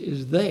priest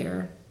is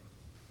there,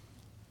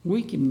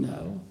 we can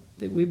know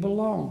that we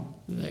belong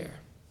there.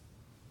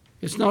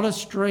 It's not a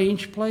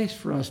strange place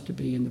for us to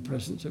be in the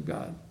presence of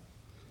God.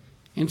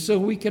 And so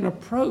we can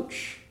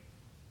approach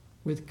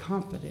with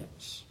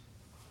confidence.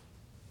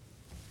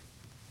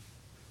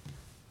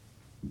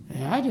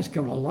 And I just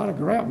covered a lot of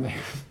ground there.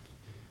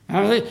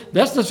 I mean,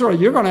 that's the sort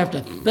of you're going to have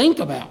to think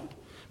about.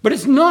 But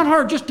it's not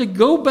hard just to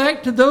go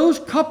back to those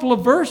couple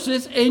of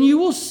verses and you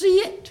will see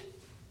it.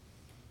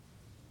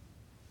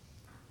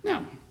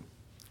 Now,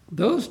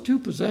 those two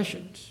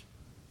possessions,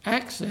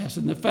 access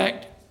and the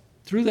fact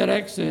through that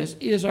access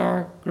is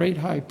our great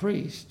high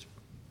priest,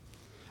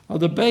 are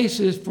the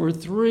basis for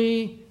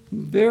three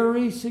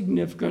very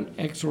significant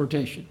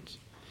exhortations.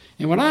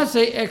 And when I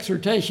say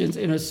exhortations,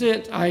 in a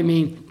sense, I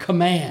mean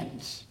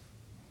commands.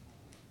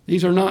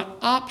 These are not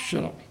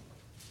optional.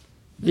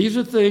 These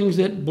are things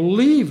that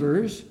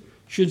believers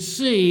should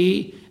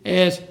see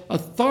as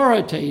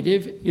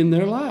authoritative in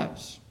their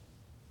lives.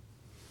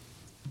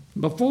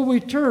 Before we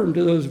turn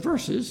to those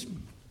verses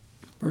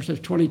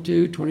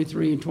 22,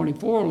 23, and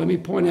 24, let me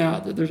point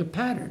out that there's a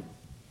pattern.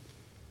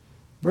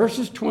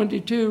 Verses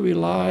 22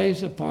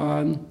 relies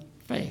upon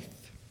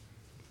faith.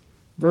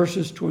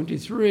 Verses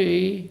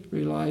 23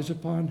 relies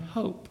upon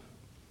hope.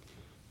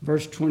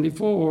 Verse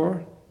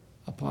 24,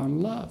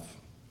 upon love.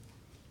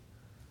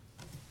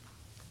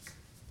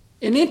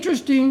 An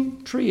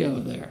interesting trio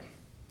there.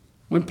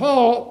 When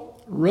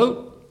Paul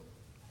wrote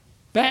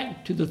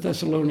back to the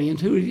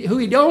Thessalonians, who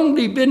he'd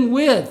only been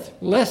with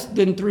less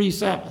than 3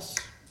 Sabbaths,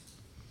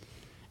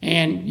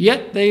 and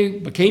yet they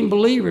became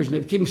believers, and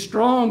they became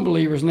strong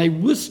believers, and they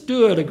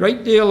withstood a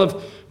great deal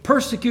of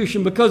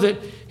persecution because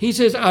he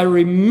says, I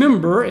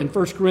remember, in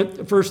 1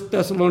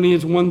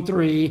 Thessalonians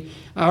 1:3,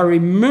 I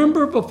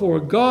remember before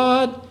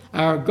God,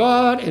 our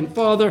God and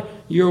Father,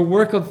 your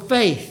work of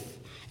faith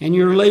and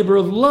your labor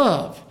of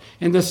love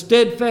and the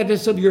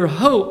steadfastness of your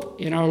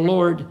hope in our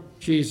Lord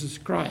Jesus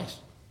Christ.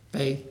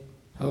 Faith,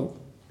 hope,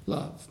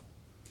 love.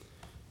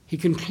 He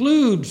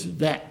concludes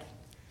that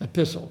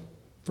epistle,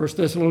 1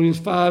 Thessalonians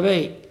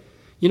 5:8.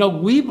 You know,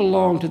 we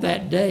belong to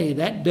that day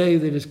that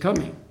is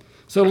coming.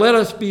 So let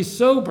us be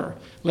sober.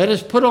 Let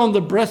us put on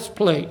the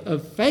breastplate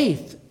of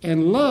faith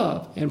and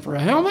love. And for a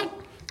helmet,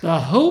 the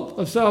hope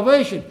of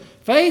salvation.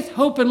 Faith,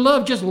 hope, and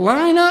love just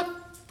line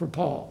up for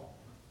Paul.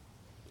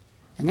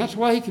 And that's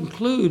why he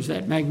concludes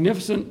that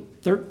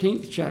magnificent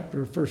 13th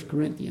chapter of 1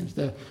 Corinthians,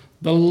 the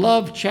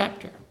love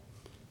chapter.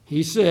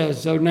 He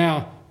says, so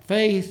now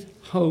faith,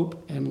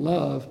 hope, and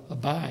love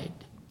abide.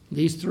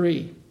 These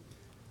three.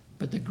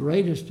 But the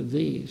greatest of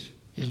these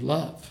is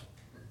love.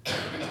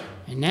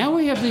 And now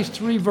we have these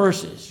three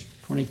verses,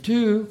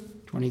 22,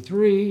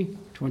 23,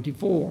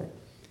 24,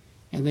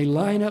 and they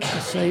line up the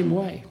same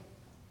way.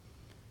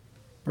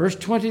 Verse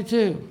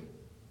 22,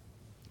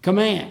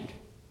 command,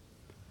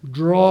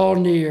 draw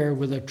near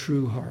with a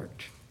true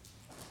heart.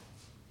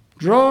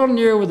 Draw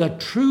near with a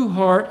true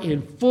heart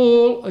in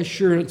full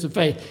assurance of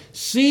faith.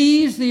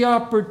 Seize the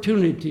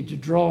opportunity to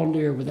draw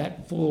near with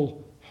that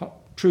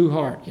true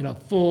heart in a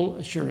full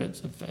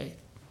assurance of faith.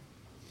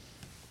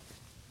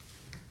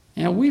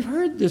 Now, we've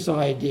heard this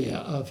idea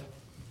of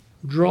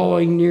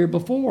drawing near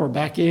before,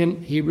 back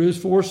in Hebrews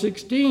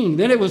 4:16.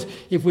 Then it was,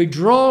 if we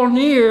draw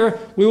near,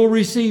 we will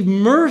receive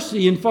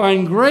mercy and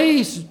find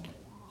grace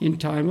in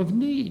time of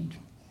need.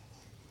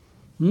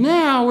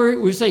 Now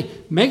we say,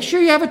 make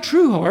sure you have a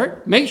true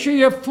heart. Make sure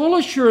you have full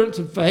assurance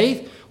of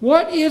faith.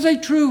 What is a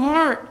true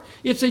heart?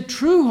 It's a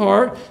true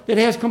heart that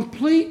has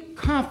complete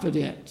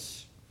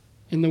confidence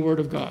in the Word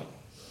of God.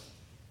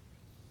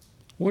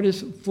 What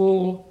is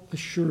full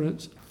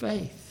assurance of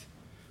faith?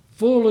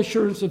 Full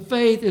assurance of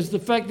faith is the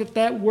fact that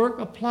that work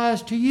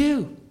applies to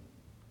you.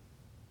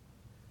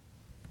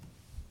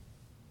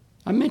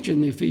 I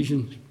mentioned the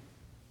Ephesians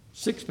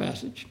 6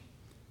 passage.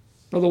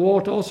 Brother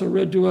Walt also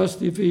read to us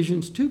the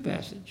Ephesians 2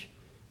 passage,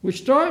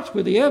 which starts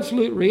with the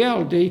absolute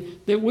reality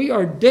that we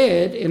are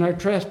dead in our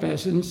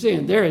trespasses and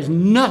sin. There is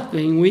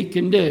nothing we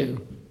can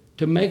do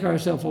to make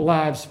ourselves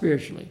alive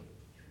spiritually.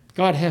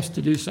 God has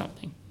to do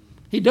something.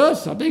 He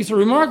does something. It's a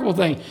remarkable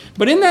thing.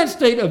 But in that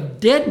state of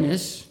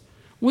deadness,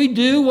 we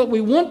do what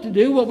we want to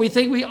do, what we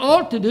think we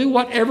ought to do,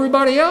 what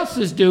everybody else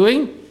is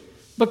doing,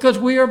 because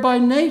we are by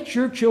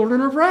nature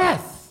children of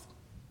wrath.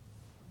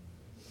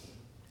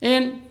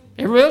 And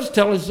everybody else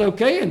tells us it's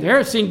okay, and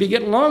they seem to be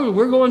getting along, and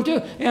we're going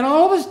too. And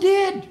all of us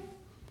did.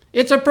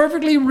 It's a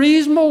perfectly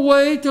reasonable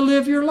way to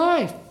live your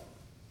life.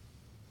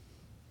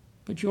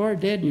 But you are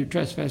dead in your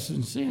trespasses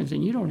and sins,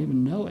 and you don't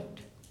even know it.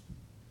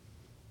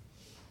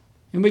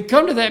 And we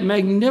come to that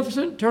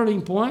magnificent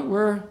turning point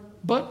where,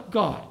 but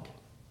God.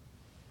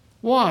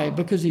 Why?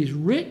 Because He's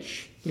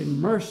rich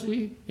in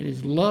mercy and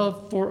His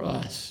love for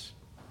us.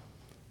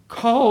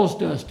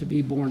 Caused us to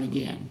be born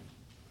again.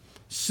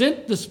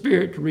 Sent the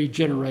Spirit to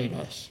regenerate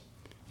us.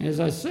 And as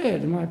I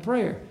said in my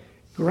prayer,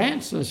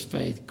 grants us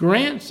faith,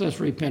 grants us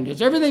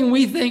repentance. Everything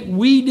we think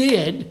we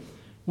did,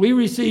 we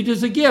received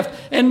as a gift.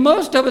 And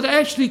most of us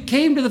actually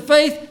came to the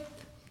faith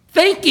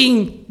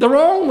thinking the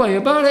wrong way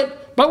about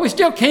it, but we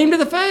still came to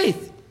the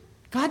faith.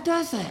 God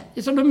does that.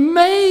 It's an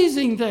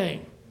amazing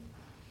thing.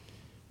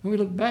 And we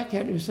look back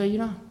at it and say, you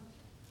know,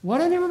 why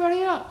didn't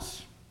everybody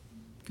else?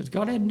 Because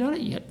God hadn't done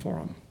it yet for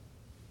them.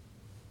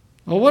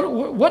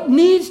 Well, what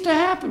needs to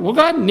happen? Well,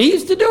 God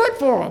needs to do it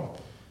for them.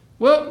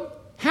 Well,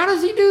 how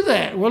does He do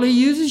that? Well, He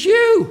uses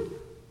you.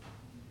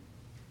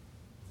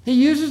 He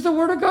uses the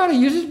Word of God. He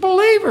uses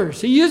believers.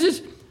 He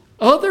uses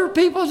other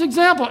people's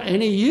example.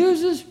 And He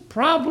uses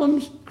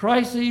problems,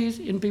 crises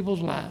in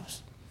people's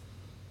lives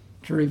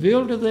to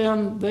reveal to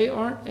them they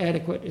aren't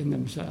adequate in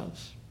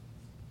themselves.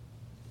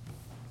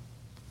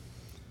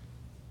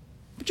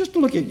 But just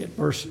looking at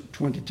verse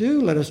 22,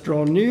 let us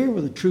draw near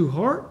with a true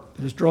heart.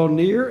 Let us draw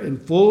near in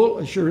full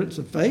assurance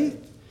of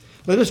faith.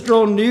 Let us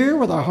draw near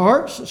with our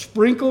hearts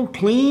sprinkled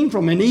clean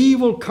from an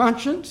evil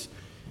conscience.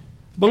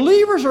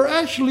 Believers are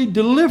actually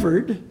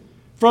delivered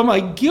from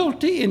a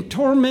guilty and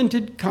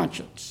tormented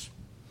conscience.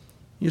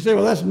 You say,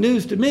 well, that's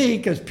news to me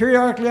because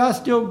periodically I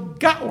still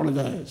got one of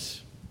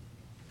those.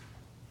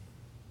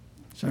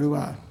 So do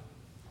I.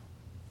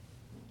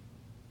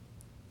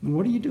 And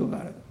what do you do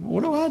about it?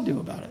 What do I do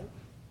about it?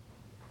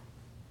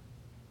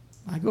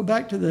 I go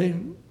back to the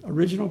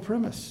original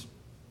premise.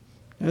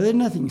 Now, there's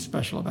nothing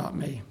special about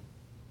me.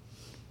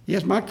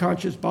 Yes, my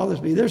conscience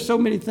bothers me. There's so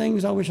many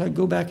things I wish I'd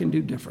go back and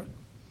do different.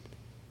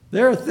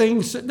 There's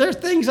things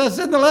I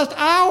said in the last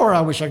hour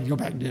I wish I could go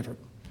back and do different.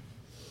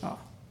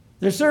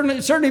 There's certainly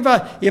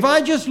if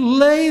I just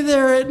lay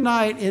there at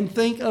night and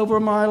think over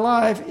my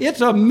life, it's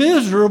a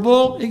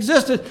miserable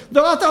existence,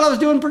 though I thought I was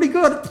doing pretty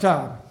good at the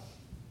time.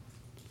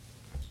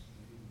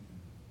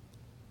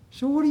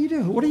 So what do you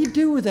do? What do you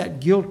do with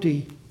that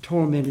guilty,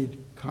 tormented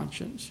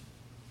conscience?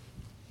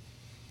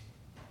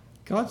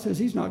 God says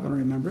He's not going to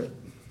remember it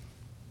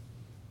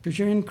because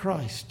you're in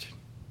Christ.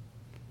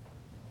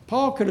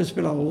 Paul could have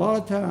spent a lot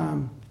of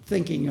time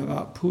thinking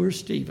about poor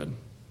Stephen,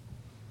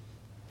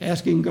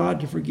 asking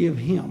God to forgive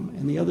him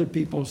and the other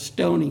people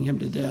stoning him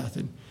to death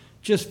and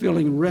just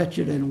feeling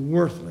wretched and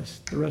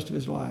worthless the rest of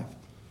his life.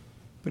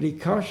 But he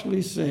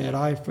constantly said,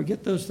 I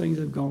forget those things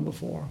that have gone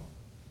before.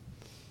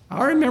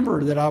 I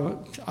remember that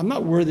I'm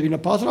not worthy of being an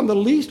apostle. I'm the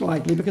least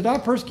likely because I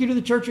persecuted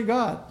the church of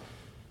God.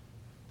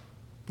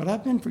 But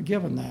I've been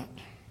forgiven that.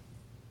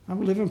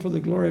 I'm living for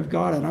the glory of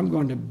God, and I'm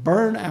going to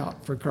burn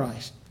out for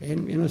Christ.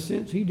 And in a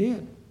sense, he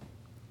did.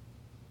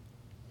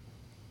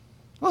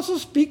 Also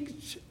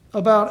speaks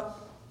about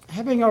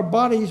having our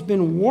bodies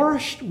been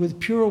washed with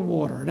pure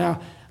water.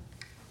 Now,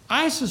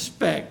 I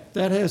suspect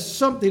that has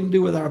something to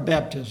do with our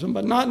baptism,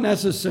 but not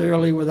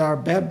necessarily with our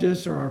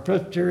Baptist or our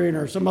Presbyterian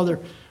or some other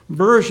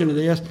version of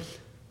this.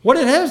 What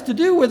it has to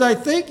do with, I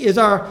think, is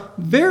our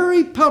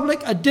very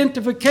public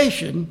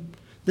identification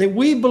that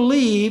we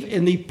believe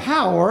in the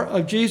power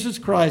of Jesus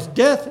Christ's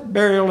death,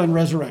 burial, and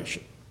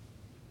resurrection.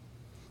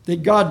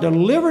 That God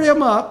delivered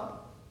him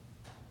up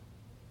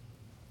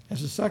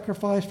as a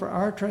sacrifice for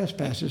our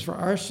trespasses, for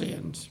our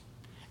sins,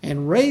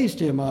 and raised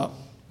him up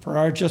for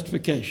our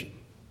justification,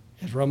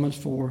 as Romans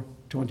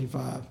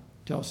 4:25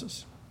 tells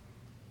us.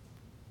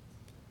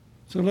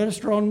 So let us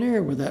draw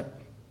near with that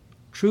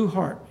true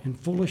heart and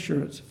full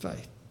assurance of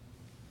faith.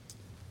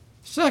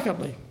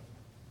 Secondly,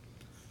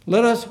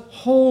 let us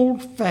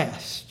hold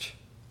fast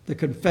the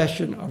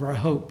confession of our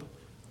hope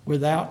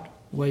without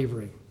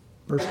wavering.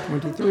 Verse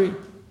 23,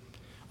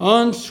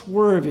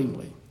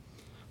 unswervingly.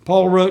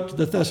 Paul wrote to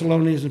the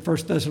Thessalonians in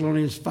 1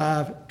 Thessalonians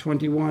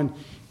 5:21,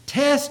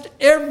 test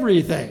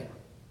everything.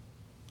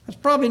 That's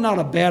probably not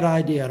a bad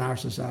idea in our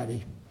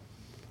society.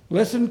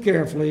 Listen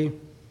carefully,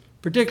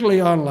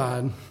 particularly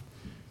online.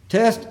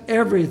 Test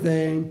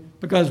everything,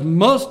 because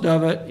most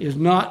of it is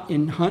not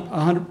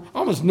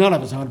almost none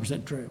of it's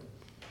 100% true.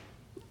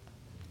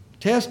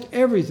 Test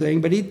everything,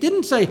 but he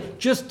didn't say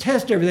just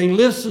test everything,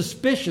 live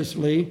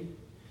suspiciously.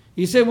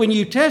 He said when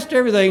you test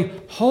everything,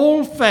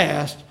 hold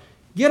fast,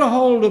 get a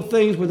hold of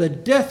things with a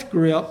death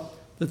grip,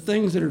 the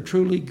things that are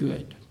truly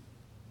good.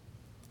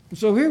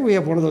 So here we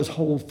have one of those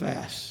hold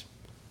fasts.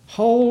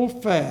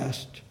 Hold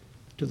fast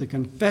to the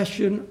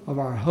confession of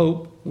our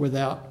hope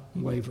without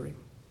wavering.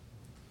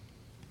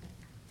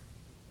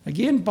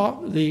 Again,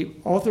 the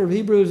author of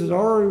Hebrews has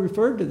already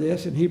referred to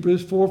this in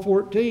Hebrews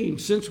 4:14.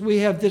 Since we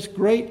have this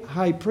great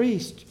high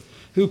priest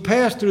who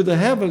passed through the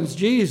heavens,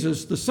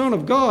 Jesus, the Son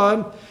of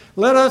God,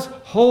 let us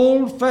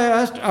hold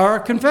fast our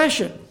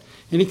confession.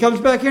 And he comes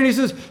back here and he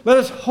says, let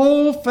us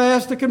hold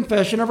fast the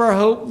confession of our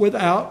hope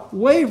without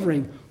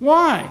wavering.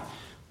 Why?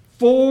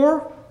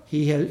 For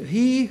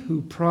he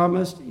who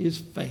promised is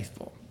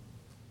faithful.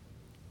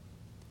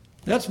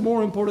 That's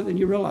more important than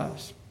you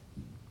realize.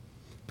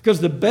 Because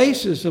the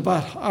basis of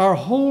our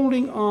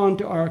holding on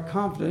to our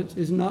confidence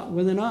is not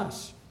within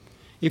us.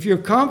 If your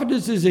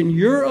confidence is in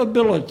your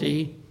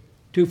ability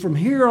to from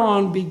here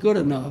on be good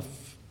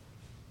enough,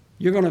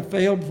 you're going to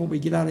fail before we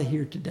get out of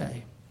here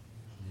today.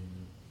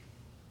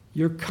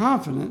 Your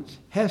confidence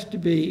has to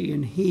be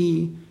in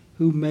he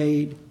who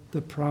made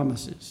the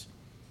promises.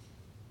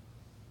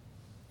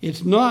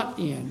 It's not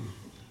in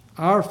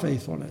our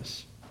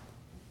faithfulness.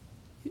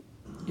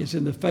 It's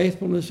in the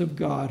faithfulness of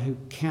God who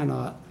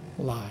cannot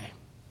lie.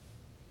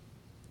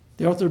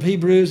 The author of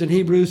Hebrews in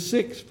Hebrews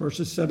 6,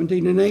 verses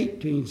 17 and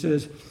 18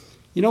 says,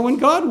 when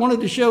God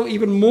wanted to show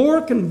even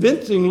more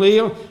convincingly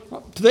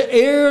to the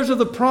heirs of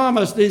the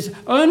promise this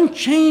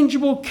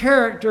unchangeable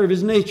character of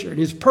his nature and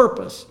his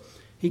purpose,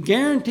 he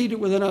guaranteed it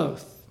with an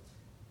oath.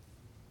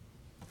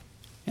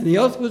 And the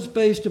oath was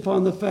based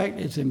upon the fact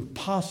it's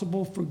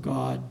impossible for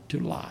God to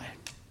lie.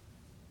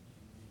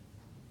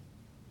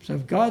 So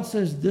if God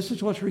says this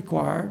is what's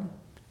required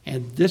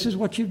and this is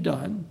what you've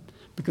done,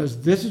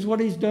 because this is what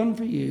he's done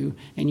for you,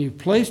 and you've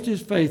placed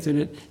his faith in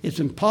it, it's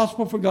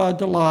impossible for God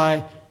to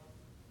lie.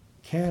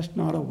 Cast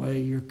not away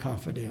your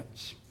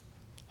confidence.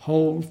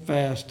 Hold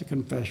fast the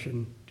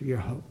confession to your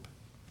hope.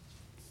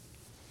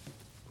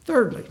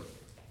 Thirdly,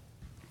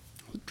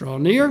 draw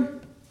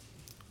near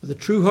with a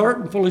true heart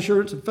and full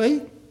assurance of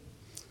faith.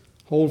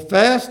 Hold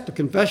fast the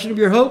confession of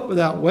your hope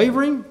without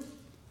wavering.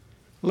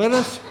 Let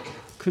us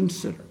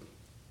consider.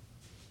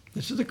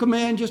 This is a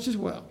command just as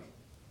well.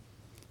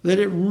 Let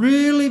it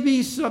really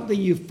be something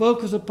you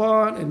focus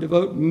upon and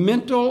devote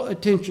mental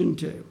attention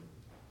to.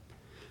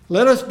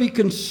 Let us be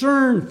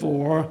concerned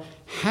for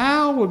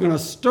how we're going to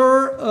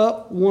stir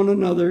up one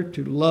another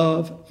to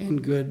love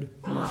and good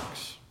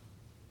works.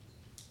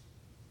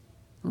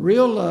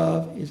 Real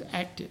love is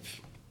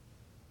active.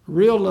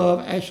 Real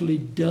love actually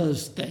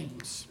does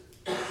things.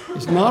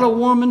 It's not a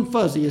warm and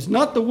fuzzy. It's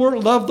not the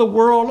love the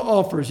world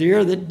offers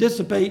here that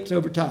dissipates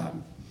over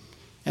time.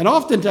 And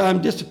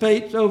oftentimes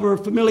dissipates over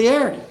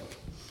familiarity.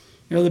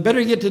 The better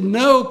you get to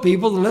know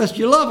people, the less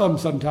you love them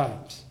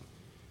sometimes.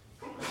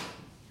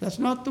 That's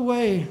not the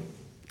way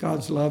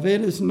God's love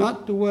is. It's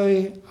not the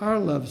way our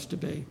love's to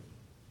be.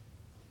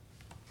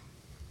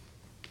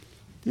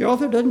 The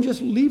author doesn't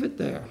just leave it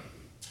there.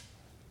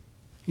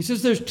 He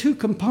says there's two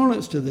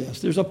components to this.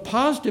 There's a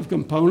positive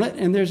component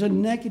and there's a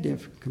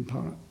negative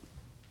component.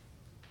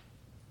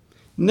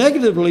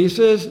 Negatively, he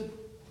says,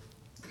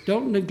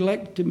 don't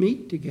neglect to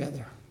meet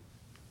together,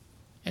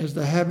 as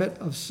the habit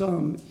of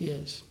some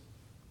is.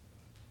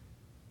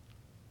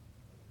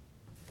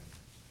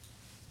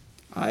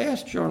 I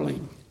asked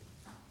Charlene,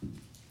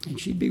 and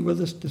she'd be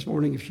with us this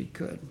morning if she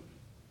could.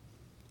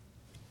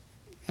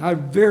 I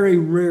very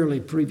rarely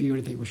preview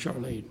anything with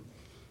Charlene,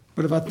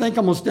 but if I think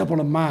I'm going to step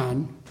on a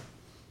mine,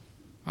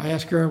 I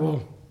ask her,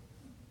 well,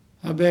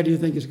 how bad do you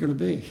think it's going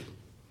to be?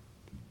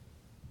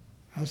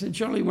 I said,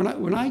 Charlene,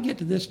 when I get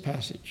to this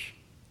passage,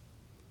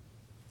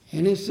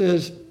 and it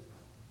says,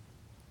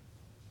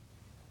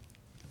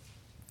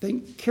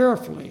 think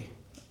carefully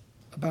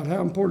about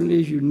how important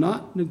it is you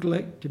not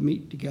neglect to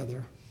meet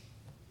together.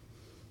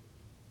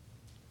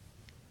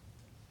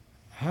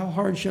 How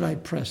hard should I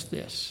press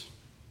this?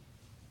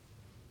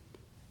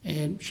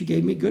 And she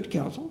gave me good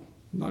counsel.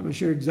 I'm not going to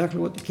share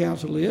exactly what the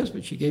counsel is,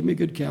 but she gave me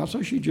good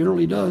counsel. She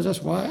generally does.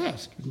 That's why I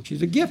ask. And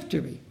she's a gift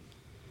to me.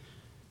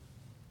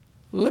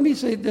 Let me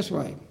say it this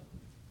way.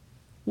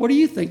 What do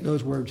you think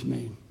those words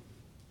mean?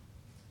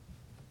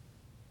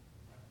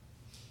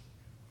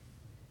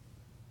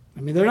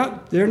 I mean,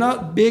 they're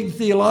not big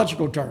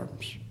theological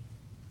terms.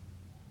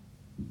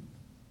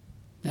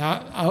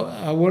 Now,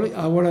 I want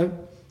to,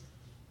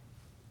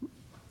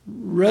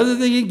 rather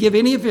than give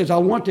any offense, I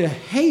want to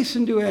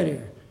hasten to add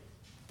here.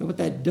 But what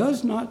that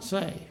does not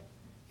say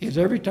is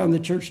every time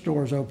the church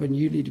doors open,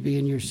 you need to be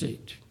in your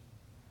seat.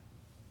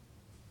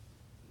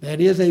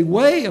 That is a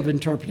way of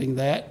interpreting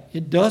that.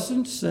 It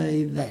doesn't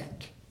say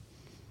that.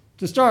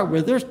 To start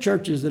with, there's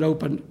churches that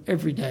open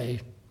every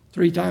day,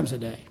 3 times a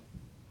day.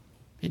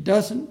 It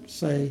doesn't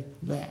say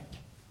that.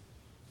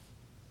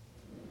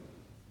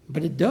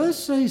 But it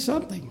does say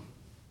something.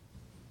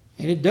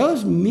 And it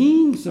does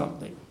mean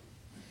something.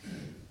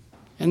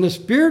 And the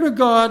Spirit of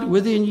God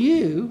within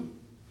you,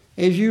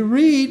 as you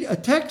read a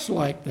text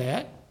like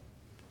that,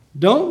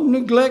 don't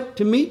neglect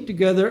to meet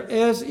together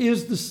as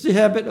is the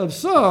habit of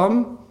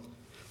some.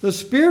 The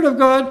Spirit of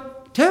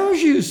God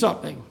tells you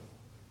something.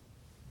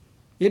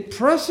 It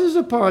presses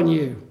upon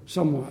you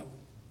somewhat.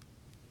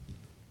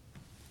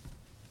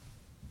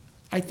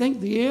 I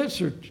think the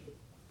answer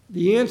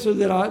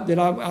that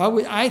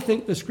I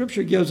think the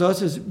Scripture gives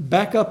us is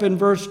back up in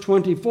verse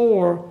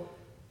 24.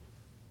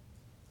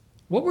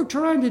 What we're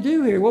trying to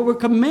do here, what we're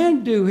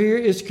commanded to do here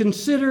is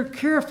consider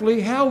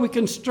carefully how we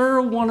can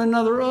stir one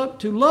another up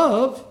to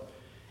love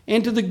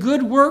and to the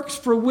good works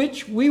for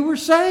which we were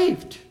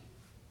saved.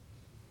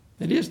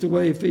 That is the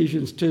way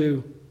Ephesians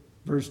 2,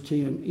 verse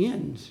 10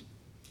 ends.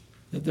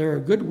 That there are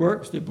good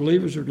works that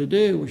believers are to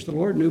do, which the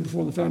Lord knew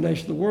before the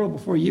foundation of the world,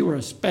 before you were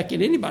a speck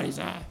in anybody's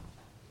eye.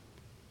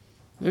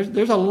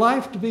 There's a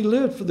life to be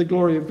lived for the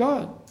glory of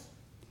God.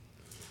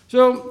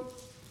 So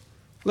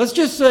let's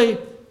just say,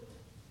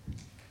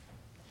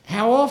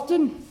 how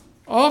often?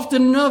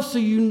 Often enough so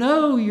you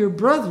know your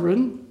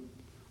brethren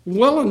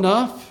well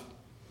enough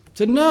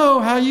to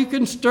know how you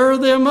can stir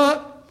them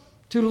up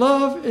to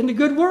love and to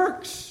good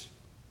works.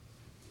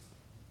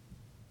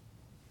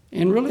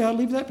 And really, I'll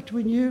leave that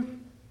between you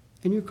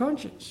and your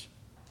conscience.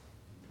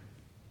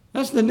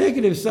 That's the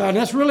negative side.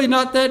 That's really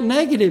not that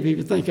negative if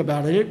you think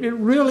about it. It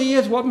really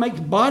is what makes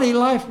body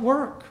life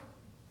work.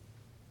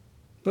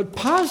 But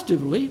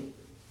positively,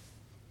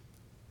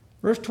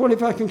 verse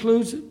 25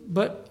 concludes,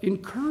 but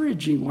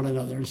encouraging one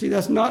another. And see,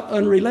 that's not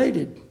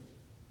unrelated.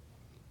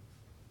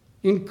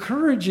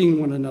 Encouraging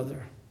one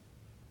another.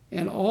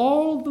 And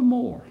all the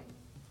more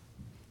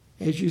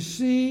as you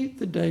see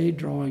the day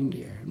drawing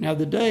near. Now,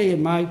 the day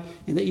in the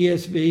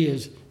ESV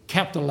is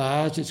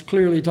capitalized. It's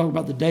clearly talking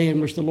about the day in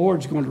which the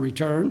Lord's going to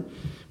return.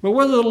 But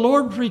whether the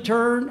Lord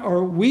return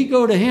or we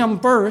go to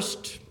Him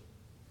first,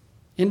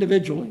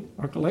 individually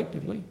or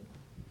collectively,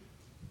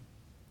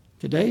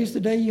 today is the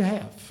day you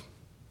have.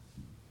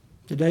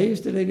 Today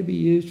is the day to be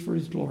used for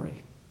His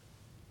glory.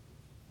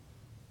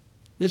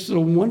 This is a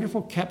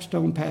wonderful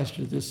capstone passage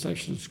of this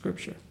section of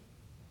Scripture.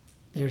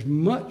 There's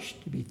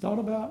much to be thought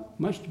about,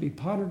 much to be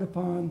pondered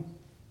upon,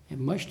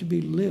 and much to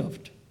be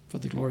lived for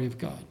the glory of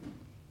God.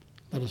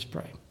 Let us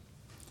pray.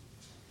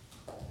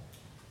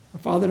 Our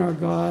Father and our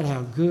God,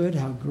 how good,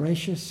 how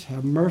gracious,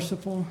 how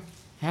merciful,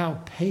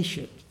 how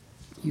patient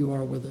you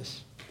are with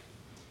us.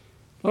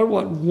 Lord,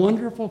 what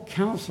wonderful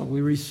counsel we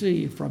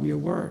receive from your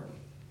word.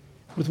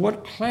 With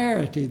what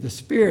clarity the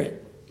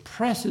Spirit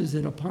presses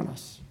it upon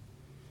us.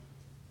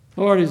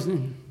 Lord,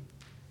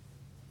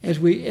 as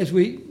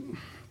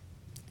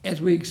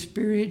we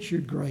experience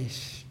your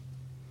grace,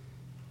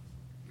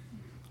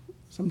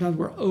 sometimes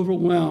we're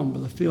overwhelmed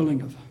with a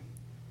feeling of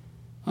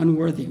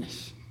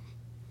unworthiness.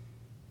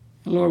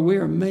 And Lord, we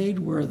are made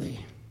worthy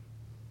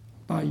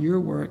by your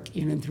work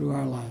in and through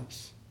our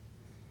lives.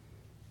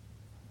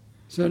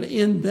 So that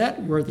in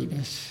that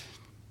worthiness,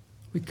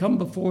 we come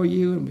before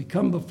you, and we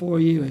come before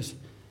you as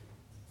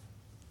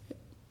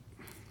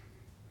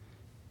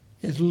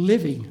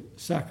living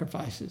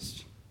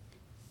sacrifices.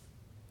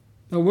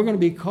 Now, we're going to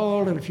be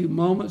called in a few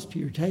moments to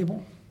your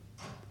table.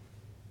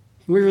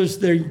 We're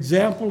the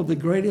example of the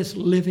greatest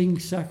living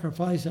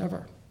sacrifice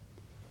ever.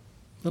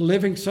 The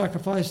living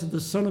sacrifice of the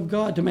Son of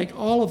God to make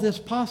all of this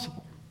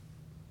possible.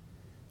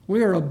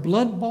 We are a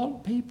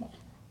blood-bought people.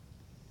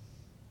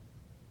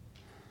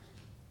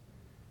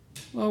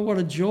 Oh, what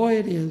a joy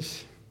it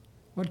is,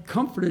 what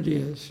comfort it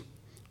is,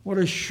 what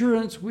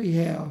assurance we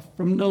have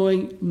from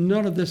knowing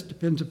none of this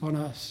depends upon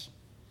us.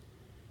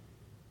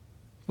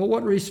 But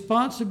what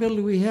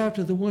responsibility we have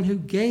to the one who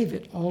gave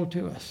it all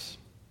to us.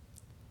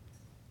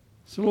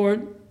 So,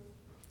 Lord,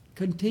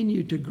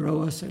 continue to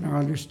grow us in our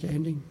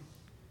understanding.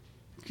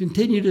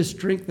 Continue to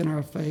strengthen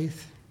our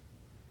faith.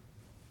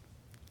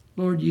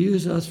 Lord,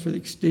 use us for the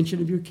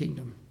extension of your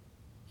kingdom.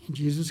 In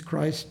Jesus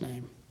Christ's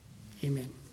name, amen.